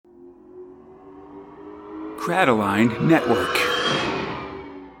Crataline Network.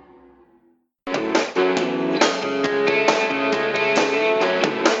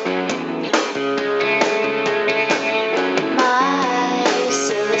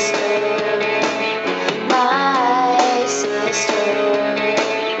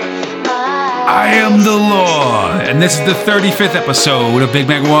 I am the law, and this is the 35th episode of Big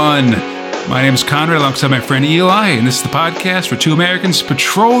Mac 1. My name is Conrad, alongside my friend Eli, and this is the podcast where two Americans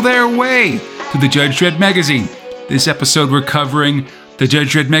patrol their way through the Judge Dredd magazine. This episode we're covering the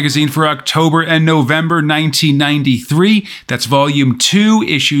Judge Dredd magazine for October and November 1993. That's volume 2,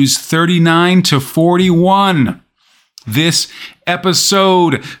 issues 39 to 41. This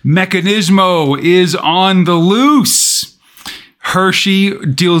episode, Mechanismo is on the loose. Hershey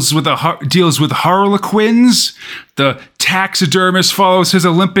deals with Harlequins. The taxidermist follows his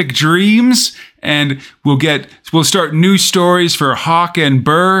Olympic dreams, and we'll start news stories for Hawk and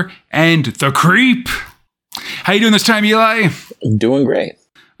Burr and the Creep. How you doing this time, Eli? Doing great.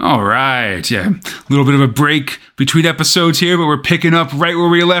 All right, yeah, a little bit of a break between episodes here, but we're picking up right where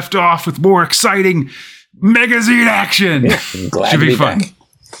we left off with more exciting magazine action. Yeah, glad Should to be be fun. back.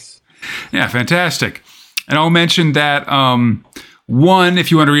 Yeah, fantastic. And I'll mention that, one,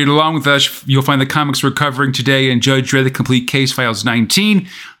 if you want to read along with us, you'll find the comics we're covering today in Judge Dredd, The Complete Case Files 19,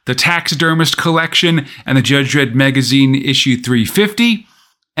 The Taxidermist Collection, and the Judge Dredd Magazine issue 350.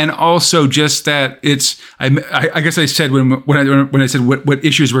 And also just that I guess I said when I said what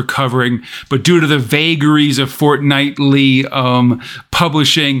issues we're covering, but due to the vagaries of fortnightly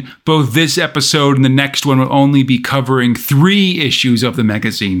publishing, both this episode and the next one will only be covering 3 issues of the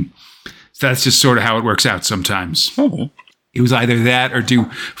magazine. So that's just sort of how it works out sometimes. Mm-hmm. It was either that or do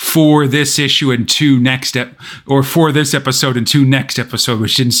 4 this issue and 2 next or 4 this episode and 2 next episode,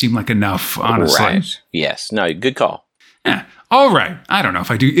 which didn't seem like enough, honestly. Right. Yes. No, good call. Yeah. All right. I don't know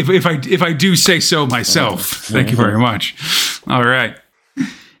if I do if I do say so myself. Thank you very much. All right.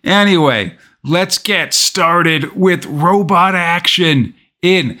 Anyway, let's get started with robot action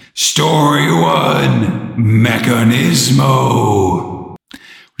in Story 1, Mechanismo.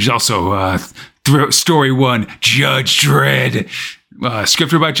 Which is also Story 1, Judge Dredd.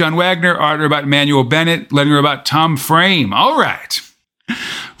 Scripted by John Wagner, art by Emmanuel Bennett, lettering by Tom Frame. All right.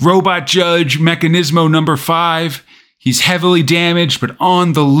 Robot Judge Mechanismo number 5. He's heavily damaged, but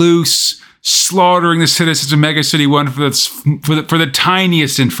on the loose, slaughtering the citizens of Mega City 1 for the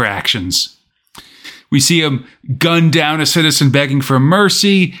tiniest infractions. We see him gun down a citizen begging for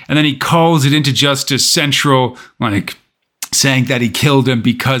mercy, and then he calls it into Justice Central, saying that he killed him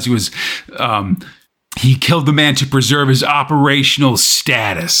because he killed the man to preserve his operational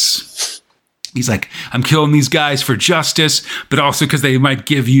status. He's like, I'm killing these guys for justice, but also because they might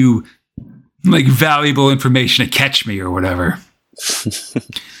give you valuable information to catch me or whatever.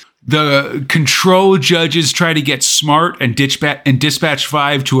 The control judges try to get smart and dispatch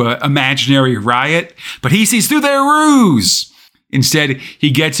 5 to an imaginary riot, but he sees through their ruse. Instead, he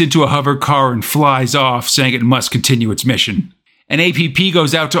gets into a hover car and flies off, saying it must continue its mission. An APP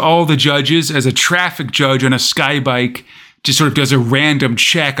goes out to all the judges as a traffic judge on a skybike just sort of does a random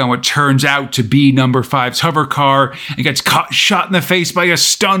check on what turns out to be number 5's hover car and gets shot in the face by a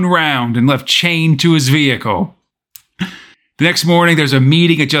stun round and left chained to his vehicle. The next morning, there's a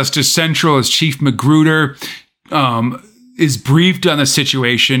meeting at Justice Central as Chief Magruder is briefed on the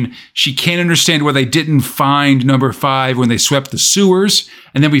situation. She can't understand why they didn't find number 5 when they swept the sewers.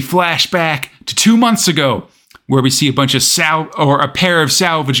 And then we flash back to 2 months ago, where we see a bunch of a pair of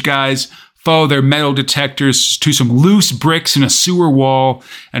salvage guys follow their metal detectors to some loose bricks in a sewer wall,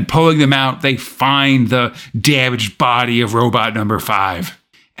 and pulling them out, they find the damaged body of robot number 5.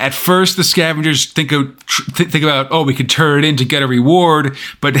 At first, the scavengers think about, we could turn it in to get a reward,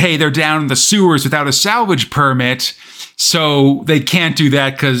 but hey, they're down in the sewers without a salvage permit, so they can't do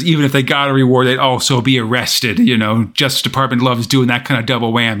that because even if they got a reward, they'd also be arrested. Justice Department loves doing that kind of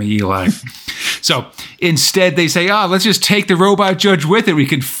double whammy, Eli. So instead, they say, let's just take the robot judge with it. We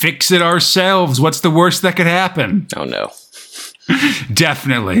can fix it ourselves. What's the worst that could happen? Oh, no.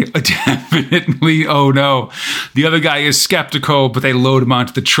 Definitely. Oh, no. The other guy is skeptical, but they load him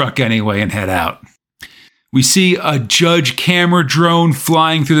onto the truck anyway and head out. We see a judge camera drone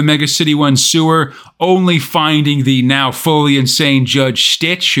flying through the Mega City 1 sewer, only finding the now fully insane Judge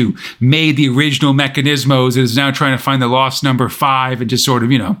Stitch, who made the original Mechanismos and is now trying to find the lost number 5 and just sort of,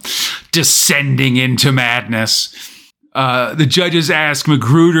 descending into madness. The judges ask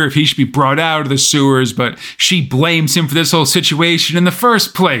Magruder if he should be brought out of the sewers, but she blames him for this whole situation in the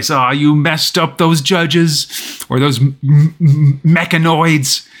first place. You messed up those judges, or those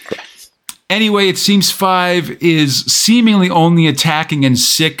mechanoids. Anyway, it seems 5 is seemingly only attacking in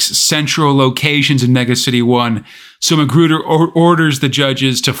 6 central locations in Mega City 1. So Magruder orders the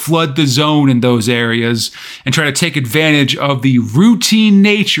judges to flood the zone in those areas and try to take advantage of the routine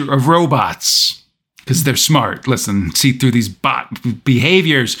nature of robots. Because they're smart. Listen, see through these bot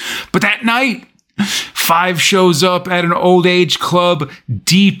behaviors. But that night, 5 shows up at an old age club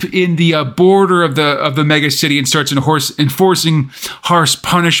deep in the border of the mega city and starts enforcing harsh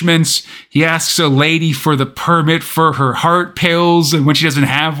punishments. He asks a lady for the permit for her heart pills, and when she doesn't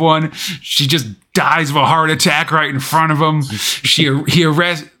have one, she just dies of a heart attack right in front of him.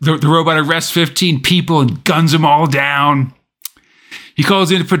 The robot arrests 15 people and guns them all down. He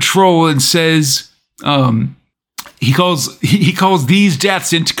calls into patrol and says, he calls these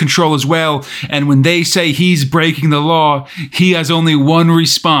deaths into control as well. And when they say he's breaking the law, he has only one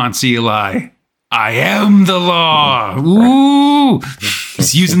response, Eli. I am the law. Ooh.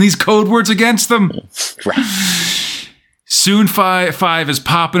 He's using these code words against them. Soon 5 is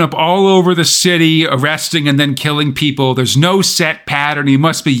popping up all over the city, arresting and then killing people. There's no set pattern. He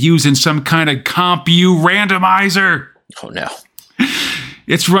must be using some kind of CompU randomizer. Oh, no.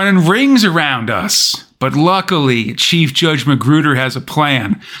 It's running rings around us. But luckily, Chief Judge Magruder has a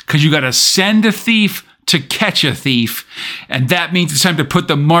plan, because you got to send a thief to catch a thief. And that means it's time to put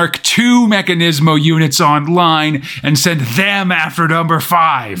the Mark II Mechanismo units online and send them after number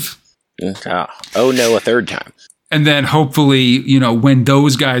 5. Oh, no, a third time. And then hopefully, when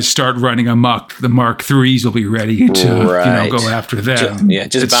those guys start running amok, the Mark IIIs will be ready to go after them.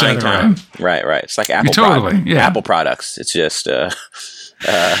 Just buying time. Right. It's like Apple Apple products. It's just...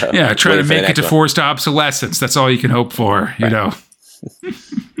 try to make it to forced obsolescence. That's all you can hope for, you know.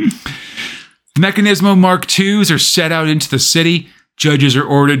 Mechanismo Mark IIs are set out into the city. Judges are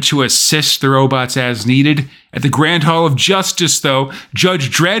ordered to assist the robots as needed. At the Grand Hall of Justice, though,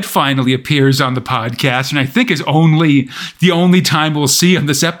 Judge Dredd finally appears on the podcast, and I think is the only time we'll see on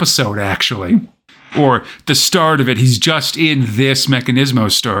this episode, actually. Or the start of it. He's just in this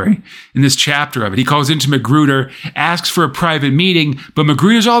Mechanismo story, in this chapter of it. He calls into Magruder, asks for a private meeting, but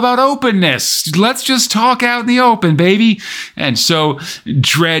Magruder's all about openness. Let's just talk out in the open, baby. And so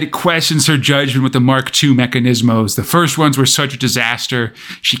Dredd questions her judgment with the Mark II Mechanismos. The first ones were such a disaster.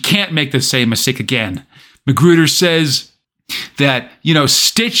 She can't make the same mistake again. Magruder says that,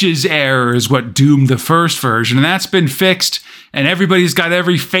 Stitch's error is what doomed the first version, and that's been fixed, and everybody's got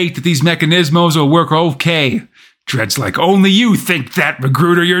every faith that these Mechanismos will work okay. Dredd's like, only you think that,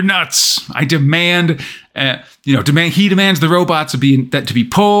 Magruder, you're nuts. I demand, he demands the robots to be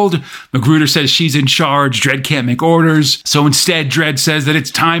pulled. Magruder says she's in charge. Dredd can't make orders. So instead, Dredd says that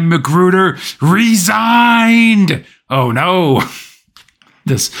it's time Magruder resigned. Oh no.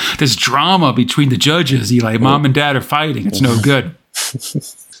 This drama between the judges, Eli, mom and dad are fighting. It's no good.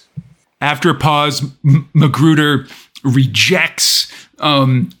 After a pause, Magruder rejects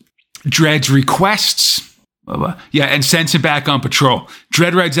Dredd's requests. And sends him back on patrol.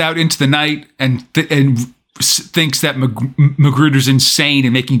 Dredd rides out into the night and thinks that Magruder's insane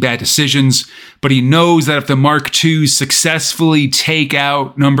and making bad decisions, but he knows that if the Mark IIs successfully take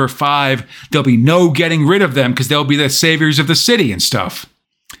out number 5, there'll be no getting rid of them because they'll be the saviors of the city and stuff.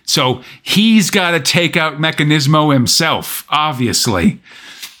 So he's got to take out Mechanismo himself, obviously.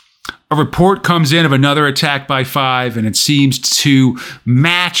 A report comes in of another attack by 5, and it seems to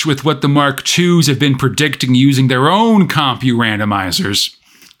match with what the Mark IIs have been predicting using their own CompU randomizers.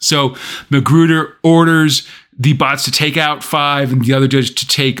 So Magruder orders the bots to take out 5 and the other judge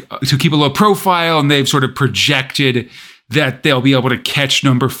to keep a low profile, and they've sort of projected that they'll be able to catch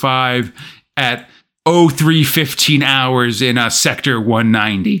number 5 at 03:15 hours in Sector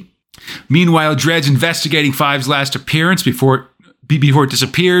 190. Meanwhile, Dredd's investigating 5's last appearance before it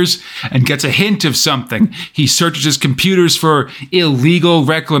disappears and gets a hint of something. He searches his computers for illegal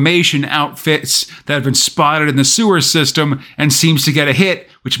reclamation outfits that have been spotted in the sewer system and seems to get a hit,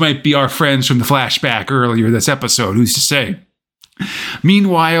 which might be our friends from the flashback earlier this episode, who's to say.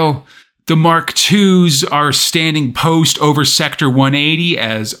 Meanwhile, the Mark IIs are standing post over Sector 180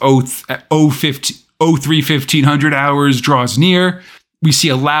 as 03:15 hours draws near. We see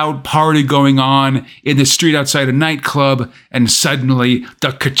a loud party going on in the street outside a nightclub, and suddenly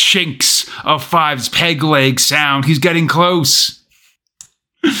the ka-chinks of 5's peg leg sound. He's getting close.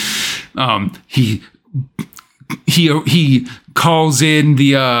 He calls in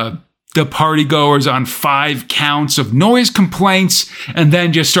the partygoers on 5 counts of noise complaints, and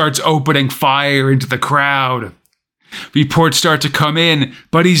then just starts opening fire into the crowd. Reports start to come in,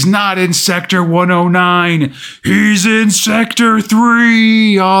 but he's not in Sector 109. He's in Sector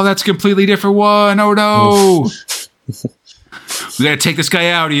 3. Oh, that's a completely different one. Oh, no. We got to take this guy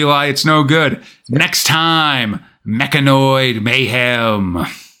out, Eli. It's no good. Next time, Mechanoid Mayhem.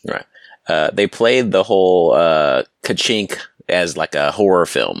 Right. They played the whole Ka-chink as like a horror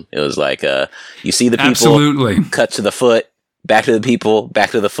film. It was like you see the people, absolutely, cut to the foot, back to the people,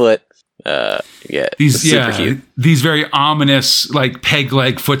 back to the foot. These super cute. These very ominous like peg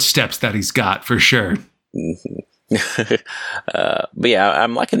leg footsteps that he's got for sure. Mm-hmm. But yeah,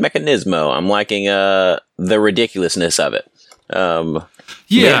 I'm liking Mechanismo. I'm liking the ridiculousness of it.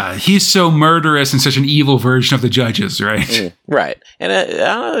 He's so murderous and such an evil version of the judges, right? Right. And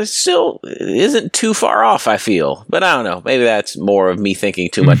it still isn't too far off, I feel. But I don't know. Maybe that's more of me thinking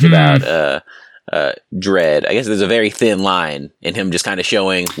too much about Dredd. I guess there's a very thin line in him just kind of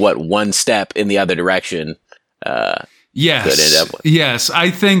showing what one step in the other direction could end up with. Yes. I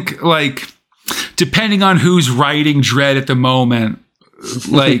think, like, depending on who's writing Dredd at the moment,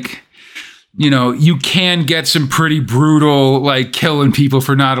 like... you know, you can get some pretty brutal, like killing people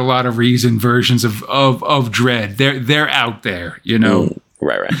for not a lot of reason versions of Dredd. They're out there, you know.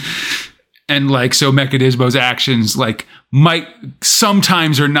 Right. And like, so Mechanismo's actions like might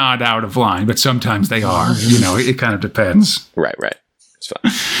sometimes are not out of line, but sometimes they are. You know, it kind of depends. Right. It's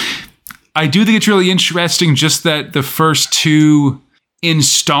fine. I do think it's really interesting just that the first two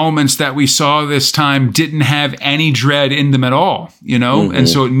installments that we saw this time didn't have any Dredd in them at all, you know? And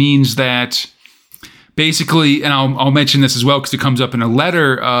so it means that basically, and I'll mention this as well because it comes up in a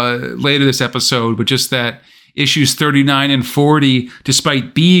letter later this episode, but just that issues 39 and 40,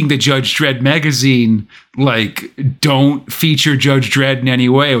 despite being the Judge Dredd magazine, like don't feature Judge Dredd in any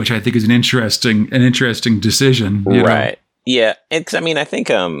way, which I think is an interesting decision. You know? Yeah, because I think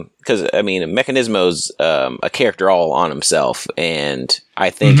Mechanismo's a character all on himself, and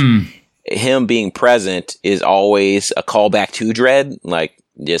I think him being present is always a callback to Dredd, like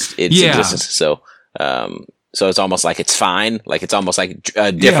just its existence. So it's almost like it's fine, like it's almost like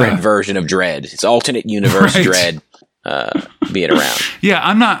a different version of Dredd. It's alternate universe Dredd being around.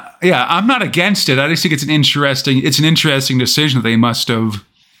 I'm not against it. I just think it's an interesting decision that they must have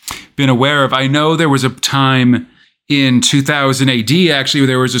been aware of. I know there was a time in 2000 AD, actually, where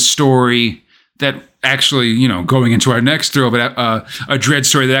there was a story that actually, you know, going into our next throw, but a Dredd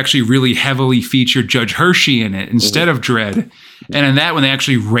story that actually really heavily featured Judge Hershey in it instead of Dredd. And in that one, they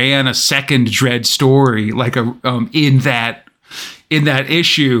actually ran a second Dredd story, like in that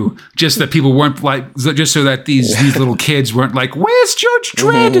issue, just that people weren't like, just so that these little kids weren't like, where's Judge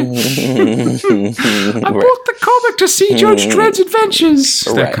Dredd? I bought the comic to see Judge Dredd's adventures.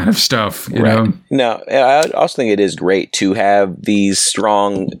 That kind of stuff, you know? No, I also think it is great to have these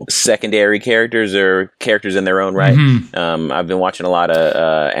strong secondary characters or characters in their own right. I've been watching a lot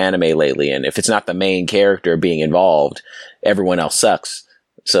of anime lately, and if it's not the main character being involved, everyone else sucks.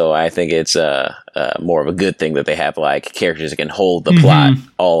 So I think it's more of a good thing that they have like characters that can hold the plot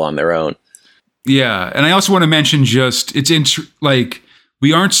all on their own. Yeah, and I also want to mention like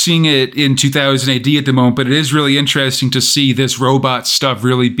we aren't seeing it in 2000 AD at the moment, but it is really interesting to see this robot stuff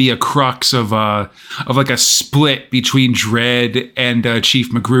really be a crux of like a split between Dredd and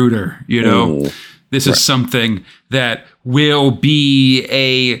Chief Magruder. You know, this is something that will be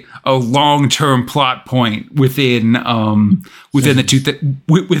a long-term plot point within the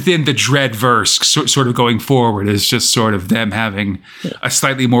Dredd verse, sort of going forward, is just sort of them having a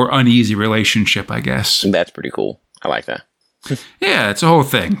slightly more uneasy relationship, I guess. That's pretty cool. I like that. Yeah, it's a whole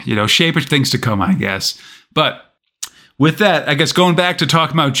thing, you know, shape of things to come, I guess. But with that, I guess going back to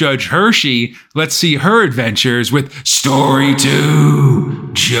talking about Judge Hershey, let's see her adventures with Story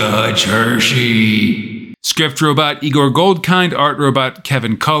 2, Judge Hershey. Script robot Igor Goldkind, art robot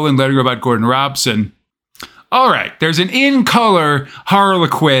Kevin Cullen, lettering robot Gordon Robson. All right, there's an in-color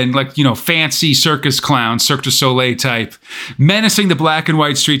Harlequin, like, you know, fancy circus clown, Cirque du Soleil type, menacing the black and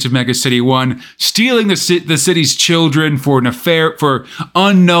white streets of Mega City 1, stealing the city's children for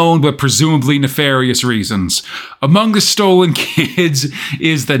unknown but presumably nefarious reasons. Among the stolen kids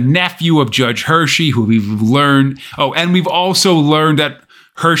is the nephew of Judge Hershey, who we've learned. Oh, and we've also learned that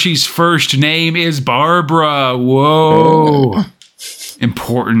Hershey's first name is Barbara. Whoa.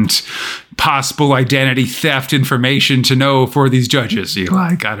 Important possible identity theft information to know for these judges.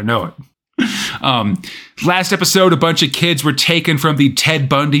 Eli, gotta know it. Last episode, a bunch of kids were taken from the Ted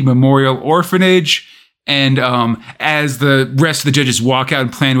Bundy Memorial Orphanage. And as the rest of the judges walk out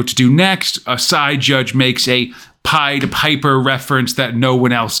and plan what to do next, a side judge makes a Pied Piper reference that no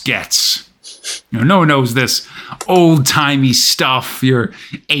one else gets. You know, no one knows this old-timey stuff, your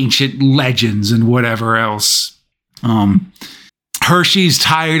ancient legends and whatever else. Hershey's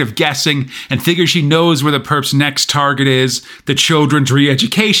tired of guessing and figures she knows where the perp's next target is, the Children's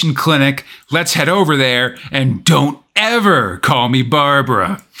Re-Education Clinic. Let's head over there and don't ever call me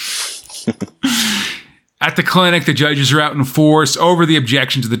Barbara. At the clinic, the judges are out in force over the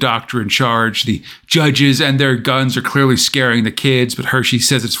objection to the doctor in charge. The judges and their guns are clearly scaring the kids, but Hershey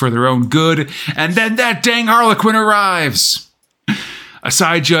says it's for their own good. And then that dang Harlequin arrives. A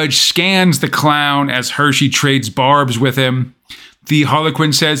side judge scans the clown as Hershey trades barbs with him. The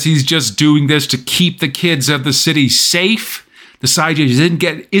Harlequin says he's just doing this to keep the kids of the city safe. The side judge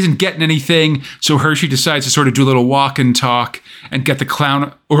isn't getting anything, so Hershey decides to sort of do a little walk and talk and get the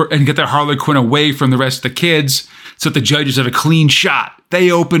clown and get the Harlequin away from the rest of the kids so that the judges have a clean shot. They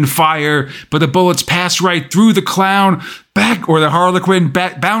open fire, but the bullets pass right through the clown, the Harlequin,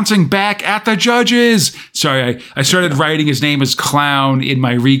 bouncing back at the judges. Sorry, I started writing his name as Clown in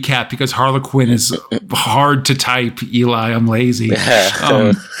my recap because Harlequin is hard to type, Eli. I'm lazy.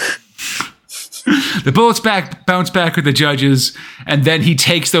 The bullets bounce back with the judges, and then he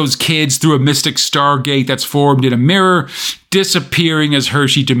takes those kids through a mystic stargate that's formed in a mirror, disappearing as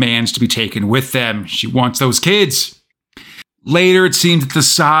Hershey demands to be taken with them. She wants those kids. Later, it seems that the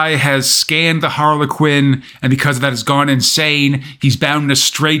Psy has scanned the Harlequin, and because of that has gone insane. He's bound in a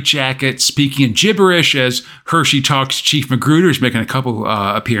straitjacket, speaking in gibberish as Hershey talks to Chief Magruder, who's making a couple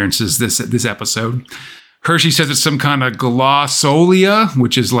appearances this episode. Hershey says it's some kind of glossolia,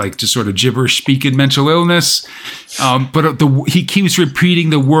 which is like just sort of gibberish speaking mental illness. But he keeps repeating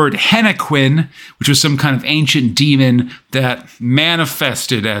the word Hennequin, which was some kind of ancient demon that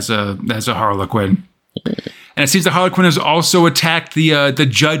manifested as a Harlequin. And it seems the Harlequin has also attacked the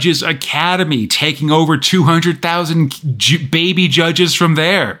Judges Academy, taking over 200,000 baby judges from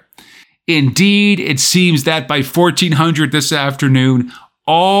there. Indeed, it seems that by 1400 this afternoon,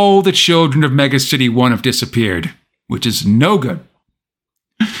 all the children of Mega City 1 have disappeared, which is no good.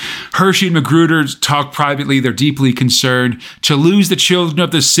 Hershey and Magruder talk privately. They're deeply concerned. To lose the children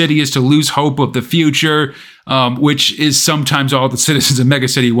of the city is to lose hope of the future, which is sometimes all the citizens of Mega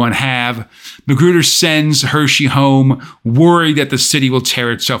City 1 have. Magruder sends Hershey home, worried that the city will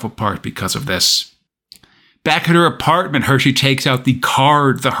tear itself apart because of this. Back at her apartment, Hershey takes out the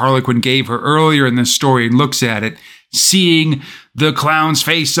card the Harlequin gave her earlier in the story and looks at it, seeing the clown's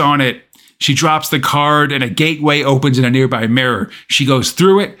face on it. She drops the card and a gateway opens in a nearby mirror. She goes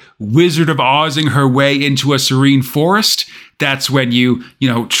through it, Wizard of Ozing her way into a serene forest. That's when you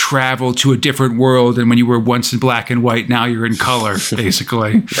travel to a different world, and when you were once in black and white, now you're in color,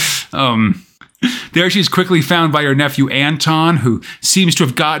 basically. There she's quickly found by her nephew Anton, who seems to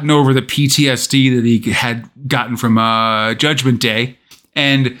have gotten over the PTSD that he had gotten from Judgment Day.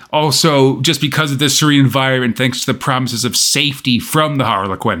 And also, just because of this serene environment, thanks to the promises of safety from the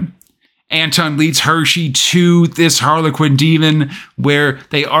Harlequin. Anton leads Hershey to this Harlequin demon where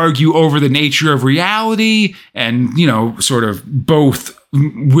they argue over the nature of reality and, sort of both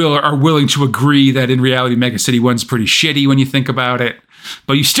are willing to agree that in reality Mega City 1's pretty shitty when you think about it.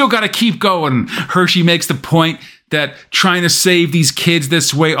 But you still got to keep going. Hershey makes the point that trying to save these kids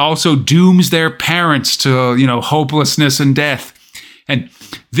this way also dooms their parents to, hopelessness and death. And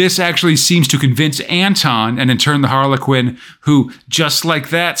this actually seems to convince Anton, and in turn the Harlequin, who, just like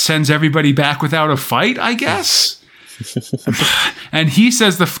that, sends everybody back without a fight, I guess? And he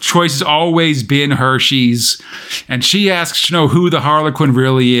says the choice has always been Hershey's. And she asks to know who the Harlequin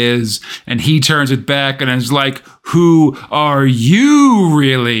really is. And he turns it back and is like, who are you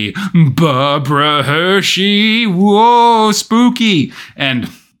really? Barbara Hershey? Whoa, spooky. And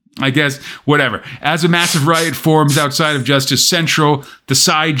I guess, whatever. As a massive riot forms outside of Justice Central, the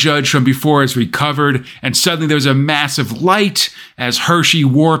side judge from before has recovered, and suddenly there's a massive light as Hershey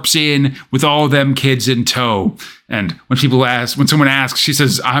warps in with all them kids in tow. And when someone asks, she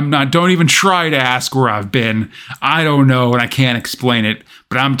says, don't even try to ask where I've been. I don't know, and I can't explain it,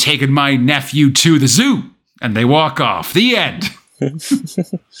 but I'm taking my nephew to the zoo. And they walk off. The end.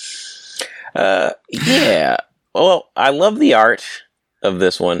 Yeah. Well, I love the art of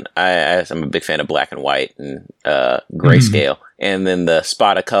this one. I'm a big fan of black and white and grayscale. And then the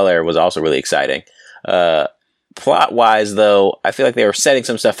spot of color was also really exciting. Plot wise, though, I feel like they were setting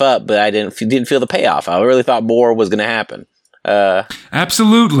some stuff up, but I didn't feel the payoff. I really thought more was going to happen.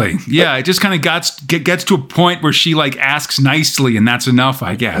 Absolutely. Yeah, it just kind of gets to a point where she asks nicely, and that's enough,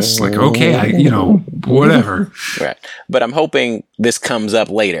 I guess. Okay, whatever. Right. But I'm hoping this comes up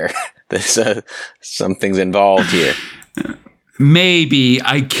later. There's something's involved here. Maybe.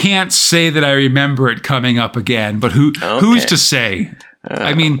 I can't say that I remember it coming up again, but who's to say?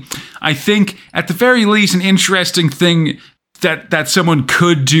 I mean, I think at the very least an interesting thing that someone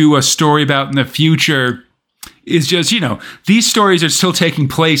could do a story about in the future is just, these stories are still taking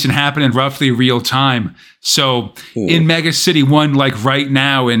place and happen in roughly real time. So in Mega City 1, like right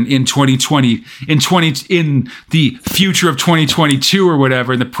now in 2020, in the future of 2022 or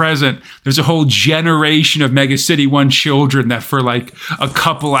whatever, in the present, there's a whole generation of Mega City 1 children that for like a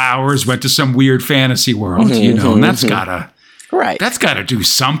couple hours went to some weird fantasy world, and that's gotta do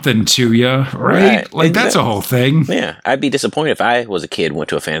something to you, right? Like that's a whole thing. Yeah. I'd be disappointed if I was a kid, went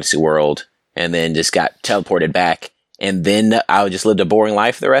to a fantasy world and then just got teleported back, and then I would just lived a boring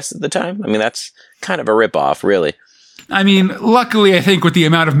life the rest of the time. I mean, that's kind of a ripoff, really. I mean, luckily, I think with the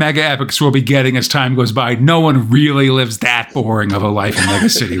amount of mega epics we'll be getting as time goes by, no one really lives that boring of a life in Mega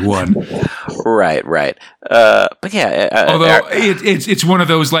City 1. Right. But yeah. Although it's one of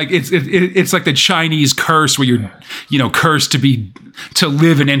those, like, it's like the Chinese curse where you're, cursed to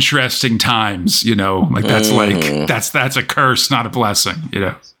live in interesting times, like that's a curse, not a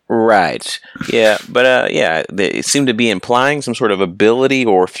blessing, Right. Yeah. But they seem to be implying some sort of ability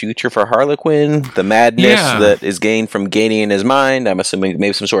or future for Harlequin. The madness that is gained from gaining in his mind. I'm assuming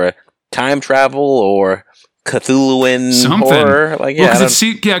maybe some sort of time travel or Cthulhuan horror. Like,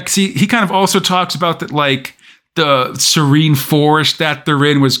 he kind of also talks about that, like, the serene forest that they're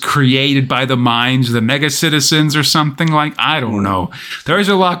in was created by the minds of the mega citizens or something, like, I don't know. There's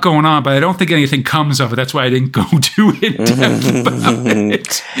a lot going on, but I don't think anything comes of it. That's why I didn't go too in-depth about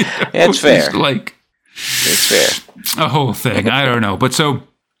it. It's fair. It's fair. A whole thing. I don't know. But so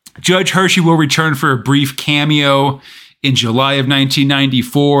Judge Hershey will return for a brief cameo in July of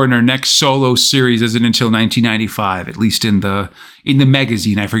 1994, and her next solo series isn't until 1995, at least in the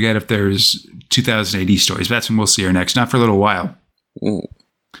magazine. I forget if there's 2000 AD stories, but that's when we'll see her next. Not for a little while.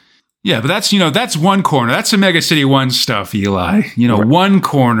 Yeah, but that's one corner. That's the Mega City 1 stuff, Eli. One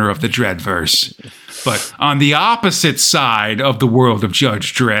corner of the Dreadverse. But on the opposite side of the world of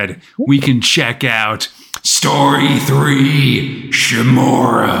Judge Dredd, we can check out Story 3,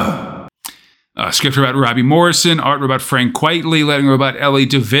 Shimura. Script about Robbie Morrison, art about Frank Quitely, lettering about Ellie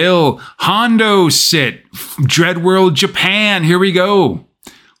DeVille, Hondo Sit, Dread World Japan. Here we go.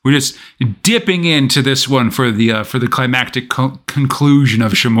 We're just dipping into this one for the climactic conclusion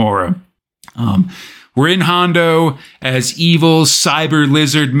of Shimura. We're in Hondo as evil cyber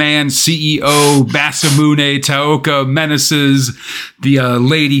lizard man CEO Masamune Taoka menaces the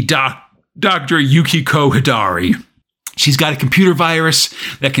lady Dr. Yukiko Hidari. She's got a computer virus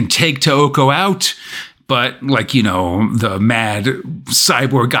that can take Taoko out, but the mad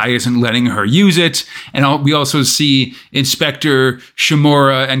cyborg guy isn't letting her use it. And we also see Inspector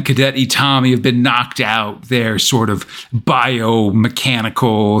Shimura and Cadet Itami have been knocked out. They're sort of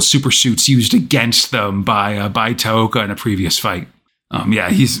biomechanical supersuits used against them by Taoka in a previous fight.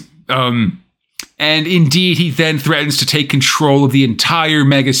 And indeed, he then threatens to take control of the entire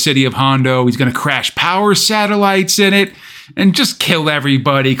mega city of Hondo. He's going to crash power satellites in it and just kill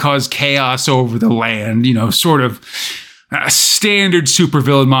everybody, cause chaos over the land. Sort of a standard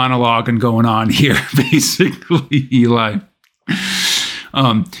supervillain monologue and going on here, basically, Eli.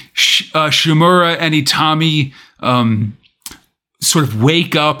 Shimura and Itami sort of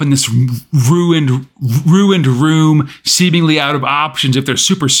wake up in this ruined room, seemingly out of options if their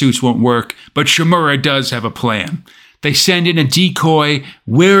super suits won't work. But Shimura does have a plan. They send in a decoy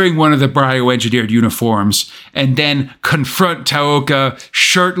wearing one of the bioengineered uniforms and then confront Taoka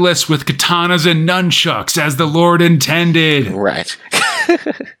shirtless with katanas and nunchucks as the Lord intended. Right.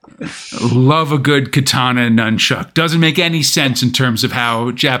 Love a good katana and nunchuck. Doesn't make any sense in terms of how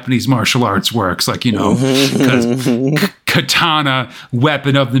Japanese martial arts works. Because katana,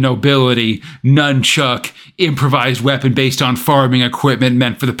 weapon of the nobility, nunchuck, improvised weapon based on farming equipment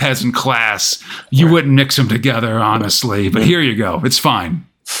meant for the peasant class. You wouldn't mix them together, honestly. But here you go. It's fine.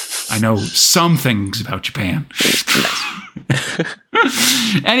 I know some things about Japan.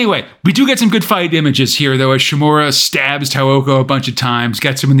 Anyway, we do get some good fight images here, though, as Shimura stabs Taoka a bunch of times,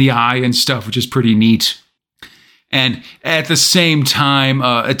 gets him in the eye and stuff, which is pretty neat. And at the same time,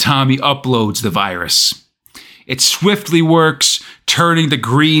 Itami uploads the virus. It swiftly works, turning the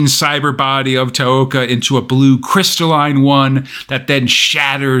green cyber body of Taoka into a blue crystalline one that then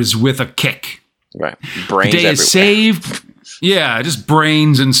shatters with a kick. Right. Brains the day everywhere. Is saved. Yeah, just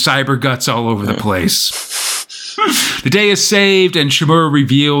brains and cyber guts all over the place. The day is saved, and Shimura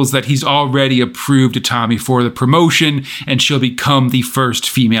reveals that he's already approved Itami for the promotion, and she'll become the first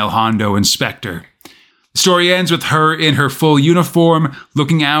female Hondo inspector. The story ends with her in her full uniform,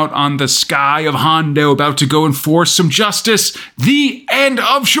 looking out on the sky of Hondo, about to go enforce some justice. The end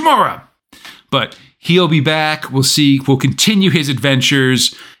of Shimura! But he'll be back. We'll continue his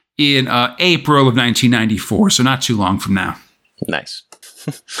adventures in April of 1994, so not too long from now. Nice.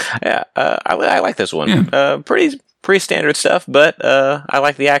 Yeah, I like this one. Yeah. Pretty standard stuff, but I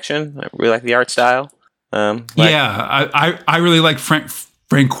like the action. I really like the art style. I really like Frank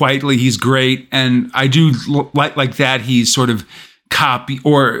Quitely. He's great, and I do like that he's sort of copy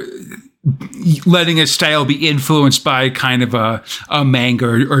or letting his style be influenced by kind of a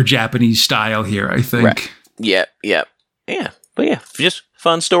manga or Japanese style here, I think. Right. Yeah. But yeah, just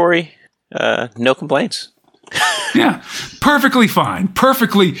fun story. No complaints. Yeah, perfectly fine.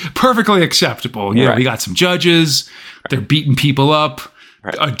 Perfectly acceptable. You know, we got some judges. They're beating people up.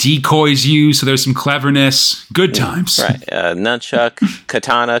 Right. A decoy's used, so there's some cleverness. Good times. Right. Nunchuck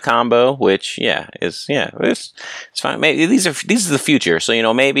katana combo, which it's fine. Maybe these are the future. So, you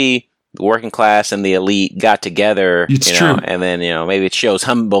know, maybe the working class and the elite got together. It's true. And then, you know, maybe it shows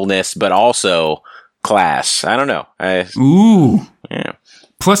humbleness, but also class. I don't know. Ooh. Yeah.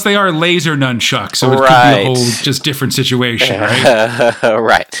 Plus, they are laser nunchucks, so it could be a whole just different situation, right?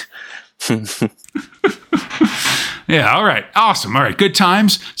 Right. Yeah, all right. Awesome. All right, good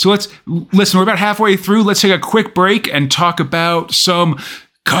times. So let's listen, we're about halfway through. Let's take a quick break and talk about some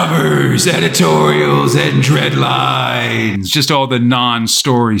covers, editorials, and dread lines. Just all the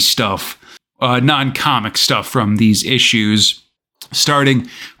non-story stuff, non-comic stuff from these issues. Starting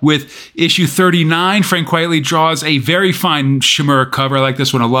with issue 39, Frank Quitely draws a very fine Shimura cover. I like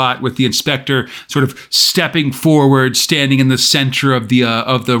this one a lot, with the inspector sort of stepping forward, standing in the center of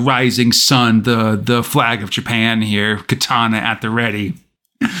the rising sun, the flag of Japan here, katana at the ready.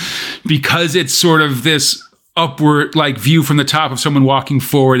 Because it's sort of this upward like view from the top of someone walking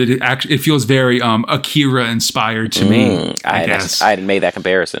forward, it feels very Akira inspired to me. I guess I hadn't made that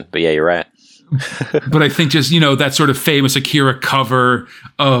comparison, but yeah, you're right. But I think just, you know, that sort of famous Akira cover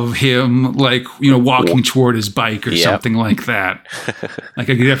of him, like, you know, walking toward his bike or something like that. Like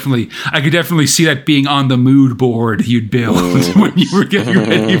I could definitely see that being on the mood board you'd build when you were getting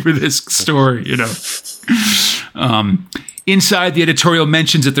ready for this story, you know. Inside, the editorial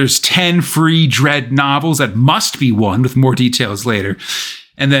mentions that there's 10 free Dredd novels that must be won, with more details later.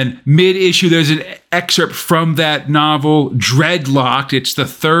 And then mid-issue, there's an excerpt from that novel, Dreadlocked. It's the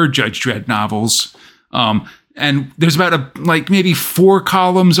third Judge Dredd novels. And there's about maybe 4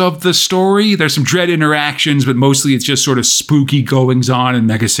 columns of the story. There's some Dredd interactions, but mostly it's just sort of spooky goings-on in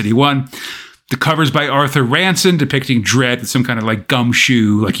Mega City 1. The cover's by Arthur Ranson, depicting Dredd with some kind of like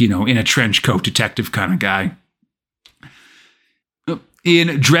gumshoe, like, you know, in a trench coat detective kind of guy. In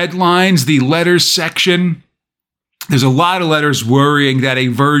Dredd Lines, the letters section, there's a lot of letters worrying that a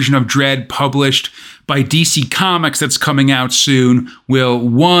version of Dredd published by DC Comics that's coming out soon will,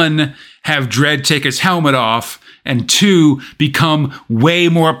 1, have Dredd take his helmet off, and 2, become way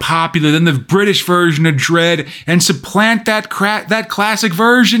more popular than the British version of Dredd and supplant that classic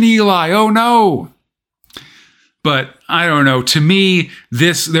version, Eli. Oh no. But I don't know. To me,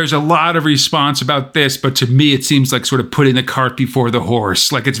 there's a lot of response about this, but to me, it seems like sort of putting the cart before the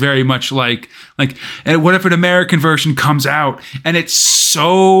horse. Like, it's very much like, and what if an American version comes out and it's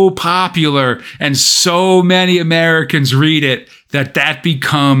so popular and so many Americans read it that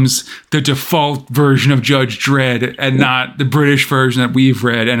becomes the default version of Judge Dredd and not the British version that we've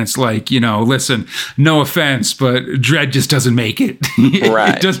read. And it's like, you know, listen, no offense, but Dredd just doesn't make it.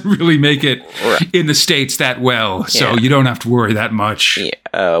 Right. It doesn't really make it in the States that well. So you don't have to worry that much.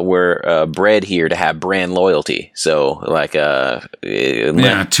 Yeah. We're bred here to have brand loyalty. So like, to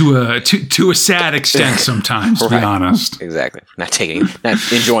a sad extent sometimes, to be honest. Exactly. Not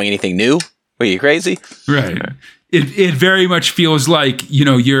enjoying anything new. Are you crazy? Right. It very much feels like, you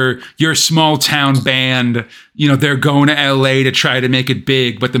know, your small town band, you know, they're going to LA to try to make it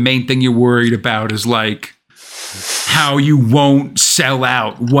big, but the main thing you're worried about is like how you won't sell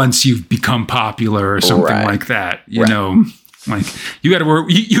out once you've become popular or something like that. You know, like you got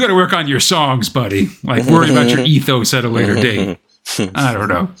to work on your songs, buddy. Like, worry about your ethos at a later date. I don't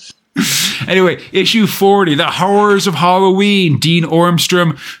know. Anyway, issue 40, The Horrors of Halloween. Dean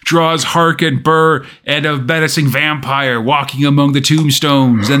Ormstrom draws Harkin Burr and a menacing vampire walking among the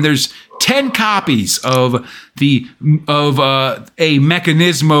tombstones. And there's 10 copies of a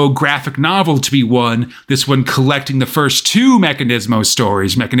Mechanismo graphic novel to be won. This one collecting the first 2 Mechanismo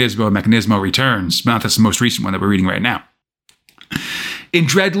stories, Mechanismo and Mechanismo Returns. Not that's the most recent one that we're reading right now. In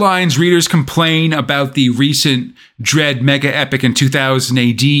Dredd Lines, readers complain about the recent Dredd mega epic in 2000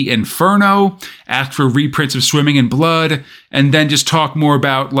 AD, Inferno, ask for reprints of Swimming in Blood, and then just talk more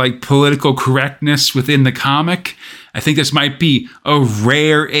about like political correctness within the comic. I think this might be a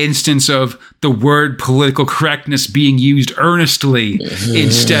rare instance of the word political correctness being used earnestly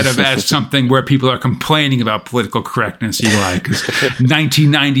instead of as something where people are complaining about political correctness, Eli, because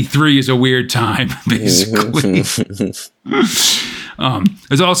 1993 is a weird time, basically.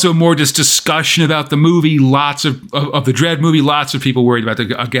 There's also more just discussion about the movie. Lots of the Dredd movie. Lots of people worried about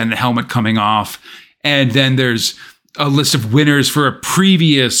the helmet coming off. And then there's a list of winners for a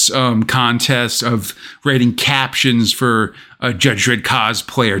previous contest of rating captions for a Judge Dredd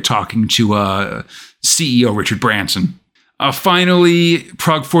cosplayer talking to CEO Richard Branson. Finally,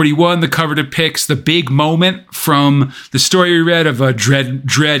 Prog 41, the cover depicts the big moment from the story we read of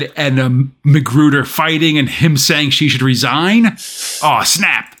Dredd and Magruder fighting and him saying she should resign. Oh,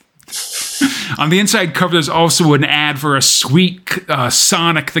 snap. On the inside cover, there's also an ad for a sweet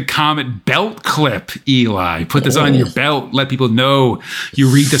Sonic the Comet belt clip, Eli. Put this on your belt. Let people know you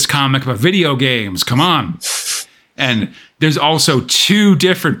read this comic about video games. Come on. And there's also 2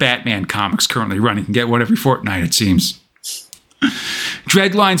 different Batman comics currently running. You can get one every fortnight, it seems.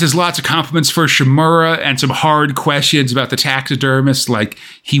 Dreadlines has lots of compliments for Shimura and some hard questions about the taxidermist, like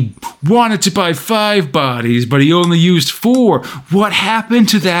he wanted to buy 5 bodies, but he only used 4. What happened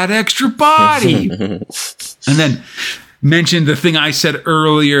to that extra body? And then mentioned the thing I said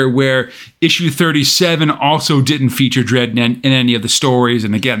earlier where issue 37 also didn't feature Dredd in any of the stories.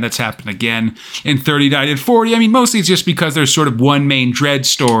 And again, that's happened again in 39 and 40. I mean, mostly it's just because there's sort of one main Dredd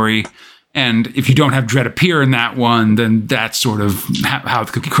story. And if you don't have Dredd appear in that one, then that's sort of how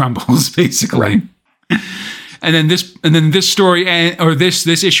the cookie crumbles, basically. Right. And then this story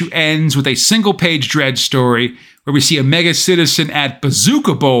this issue ends with a single-page Dredd story where we see a mega citizen at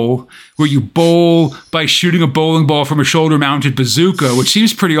Bazooka Bowl, where you bowl by shooting a bowling ball from a shoulder-mounted bazooka, which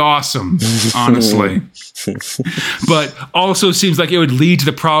seems pretty awesome, honestly. But also seems like it would lead to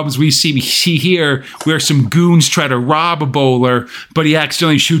the problems we see here, where some goons try to rob a bowler, but he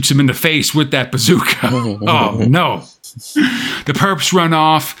accidentally shoots him in the face with that bazooka. Oh, no. The perps run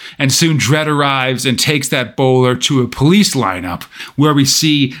off, and soon Dredd arrives and takes that bowler to a police lineup, where we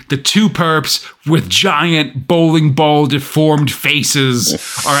see the 2 perps with giant bowling ball deformed faces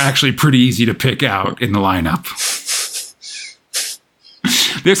are actually pretty easy to pick out in the lineup.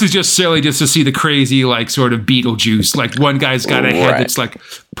 This is just silly just to see the crazy, like, sort of Beetlejuice. Like, one guy's got a head that's, like,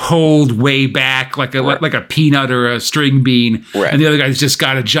 pulled way back, like a peanut or a string bean. Right. And the other guy's just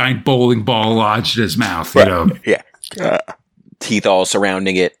got a giant bowling ball lodged in his mouth, you know? Yeah. Teeth all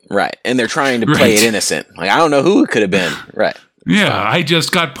surrounding it. Right. And they're trying to play it innocent. Like, I don't know who it could have been. Right. Yeah, I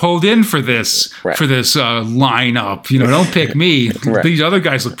just got pulled in for this lineup. You know, don't pick me. Right. These other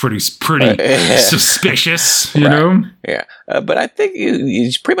guys look pretty suspicious. You know. Yeah, but I think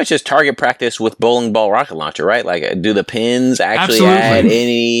you pretty much just target practice with bowling ball rocket launcher, right? Like, do the pins actually add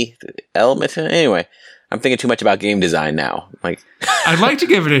any element to it? Anyway, I'm thinking too much about game design now. Like, I'd like to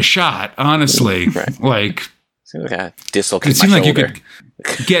give it a shot, honestly. Right. Like, dislocate my shoulder. Like you could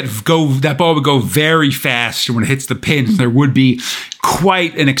that ball would go very fast when it hits the pin. There would be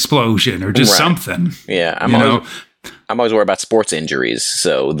quite an explosion or just something. Yeah, I'm always worried about sports injuries,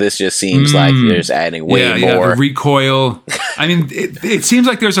 so this just seems like you're just adding way more. The recoil. I mean, it seems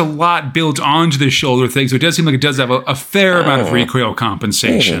like there's a lot built onto the shoulder thing, so it does seem like it does have a fair amount of recoil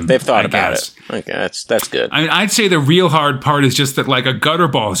compensation. They've thought about it. Okay, that's good. I mean, I'd say the real hard part is just that, like, a gutter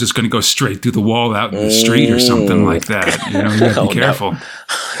ball is just going to go straight through the wall out in the street or something like that. You know, you have to be careful.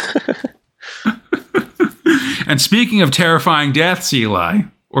 And speaking of terrifying deaths, Eli,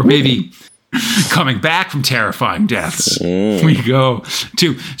 or maybe coming back from terrifying deaths, we go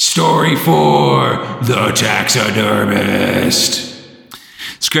to Story 4, The Taxidermist.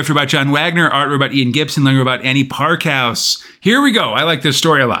 Script by John Wagner, art by Ian Gibson, learning about Annie Parkhouse. Here we go. I like this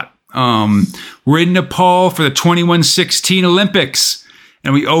story a lot. We're in Nepal for the 2116 Olympics,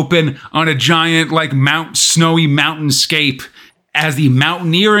 and we open on a giant, like, snowy mountainscape as the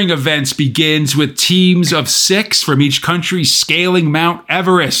mountaineering events begins with teams of 6 from each country scaling Mount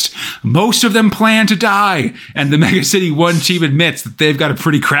Everest. Most of them plan to die, and the Mega City 1 team admits that they've got a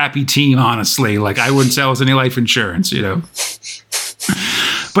pretty crappy team, honestly. Like, I wouldn't sell us any life insurance, you know?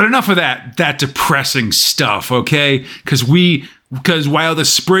 But enough of that depressing stuff, okay? Because while the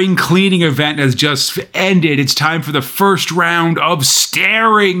spring cleaning event has just ended, it's time for the first round of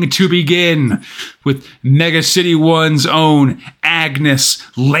staring to begin, with Mega City 1's own Agnes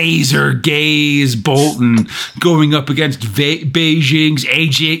Laser Gaze Bolton going up against Beijing's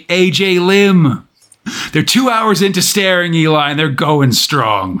AJ Lim. They're 2 hours into staring, Eli, and they're going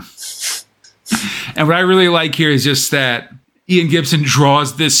strong. And what I really like here is just that Ian Gibson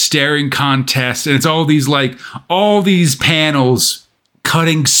draws this staring contest, and it's all these panels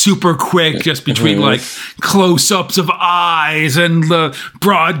cutting super quick just between like close-ups of eyes and the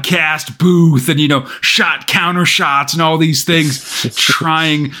broadcast booth and, you know, shot counter shots and all these things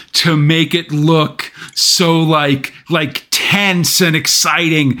trying to make it look so like tense and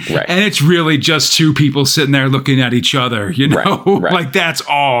exciting. Right. And it's really just two people sitting there looking at each other, you know? Right. Like, that's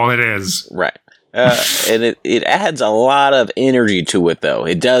all it is. Right. And it adds a lot of energy to it, though.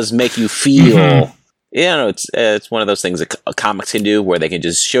 It does make you feel, it's one of those things that comics can do where they can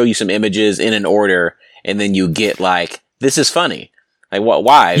just show you some images in an order and then you get like, this is funny. Like, what?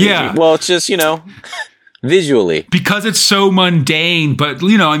 Why? Yeah. Well, it's just, visually. Because it's so mundane, but,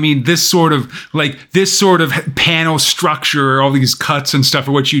 this sort of panel structure, all these cuts and stuff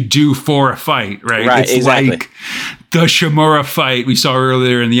are what you do for a fight, right? Right, it's exactly. like the Shimura fight we saw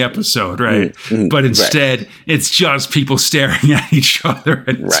earlier in the episode, right? But instead, it's just people staring at each other,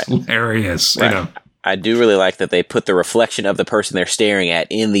 and it's hilarious, Right. I do really like that they put the reflection of the person they're staring at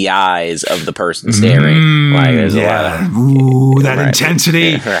in the eyes of the person staring. Like, there's a lot of... that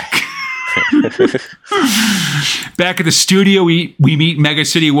intensity. Back at the studio, we meet Mega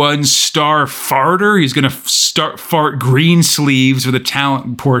City 1's star farter. He's going to fart green sleeves for the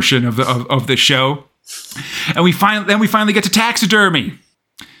talent portion of the show. And we finally get to taxidermy.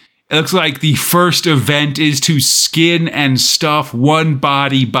 It looks like the first event is to skin and stuff one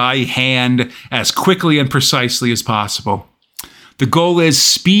body by hand as quickly and precisely as possible. The goal is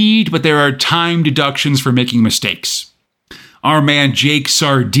speed, but there are time deductions for making mistakes. Our man Jake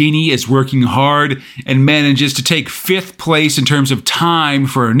Sardini is working hard and manages to take 5th place in terms of time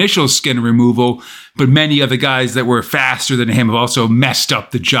for initial skin removal, but many of the guys that were faster than him have also messed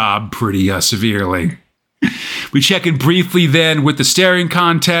up the job pretty severely. We check in briefly then with the staring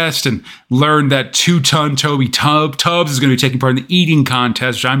contest and learn that 2-ton Toby Tubbs is going to be taking part in the eating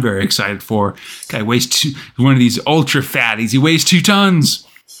contest, which I'm very excited for. Guy weighs one of these ultra fatties. He weighs 2 tons.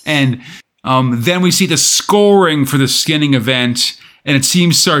 And then we see the scoring for the skinning event, and it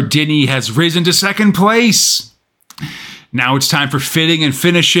seems Sardini has risen to 2nd place. Now it's time for fitting and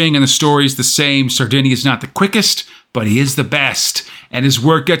finishing, and the story's the same. Sardini is not the quickest, but he is the best, and his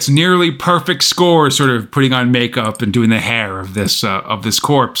work gets nearly perfect scores, sort of putting on makeup and doing the hair of this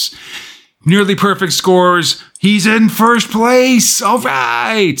corpse. Nearly perfect scores. He's in 1st place. All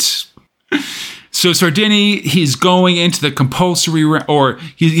right. So Sardini, he's going into the compulsory round, or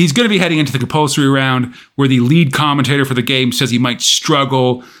he's going to be heading into the compulsory round, where the lead commentator for the game says he might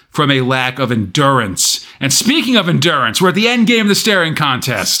struggle from a lack of endurance. And speaking of endurance, we're at the end game of the staring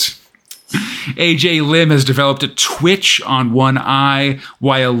contest. AJ Lim has developed a twitch on one eye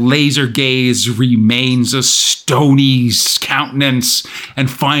while laser gaze remains a stony countenance. And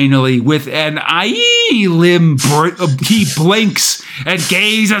finally, with an eye, Lim he blinks and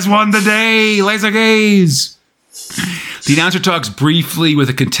gaze has won the day. Laser gaze. The announcer talks briefly with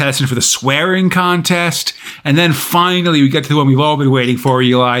a contestant for the swearing contest. And then finally, we get to the one we've all been waiting for,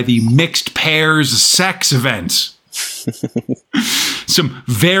 Eli, the mixed pairs sex event. Some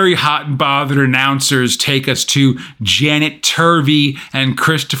very hot and bothered announcers take us to Janet Turvey and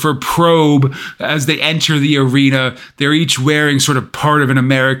Christopher Probe as they enter the arena. They're each wearing sort of part of an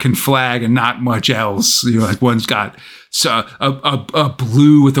American flag and not much else. Like one's got a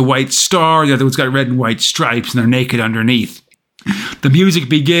blue with a white star, the other one's got red and white stripes, and they're naked underneath. The music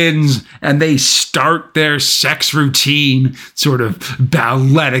begins, and they start their sex routine sort of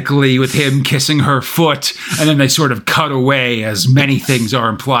balletically with him kissing her foot, and then they sort of cut away as many things are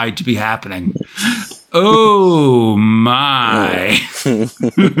implied to be happening. Oh, my.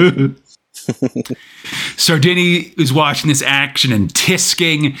 Sardini is watching this action and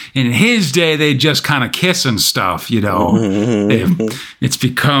tisking. In his day, they just kind of kiss and stuff, It's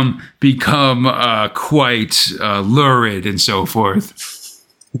become quite lurid and so forth.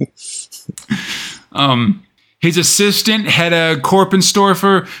 His assistant, Hedda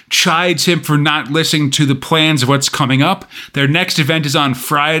Korpenstorfer, chides him for not listening to the plans of what's coming up. Their next event is on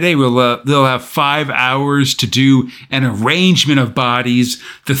Friday. They'll have 5 hours to do an arrangement of bodies,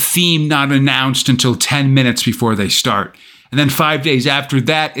 the theme not announced until 10 minutes before they start. And then 5 days after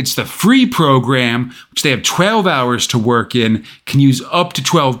that, it's the free program, which they have 12 hours to work in, can use up to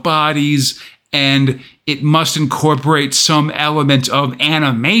 12 bodies, and it must incorporate some element of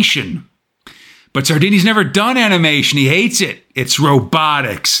animation. But Sardini's never done animation. He hates it. It's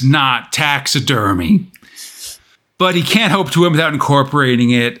robotics, not taxidermy. But he can't hope to win without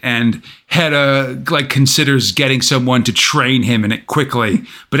incorporating it, and Hedda considers getting someone to train him in it quickly.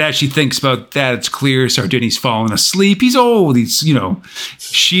 But as she thinks about that, it's clear Sardini's fallen asleep. He's old.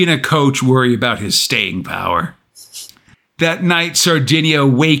 She and a coach worry about his staying power. That night, Sardini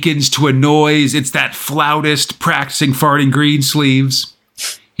awakens to a noise. It's that flautist practicing farting green sleeves.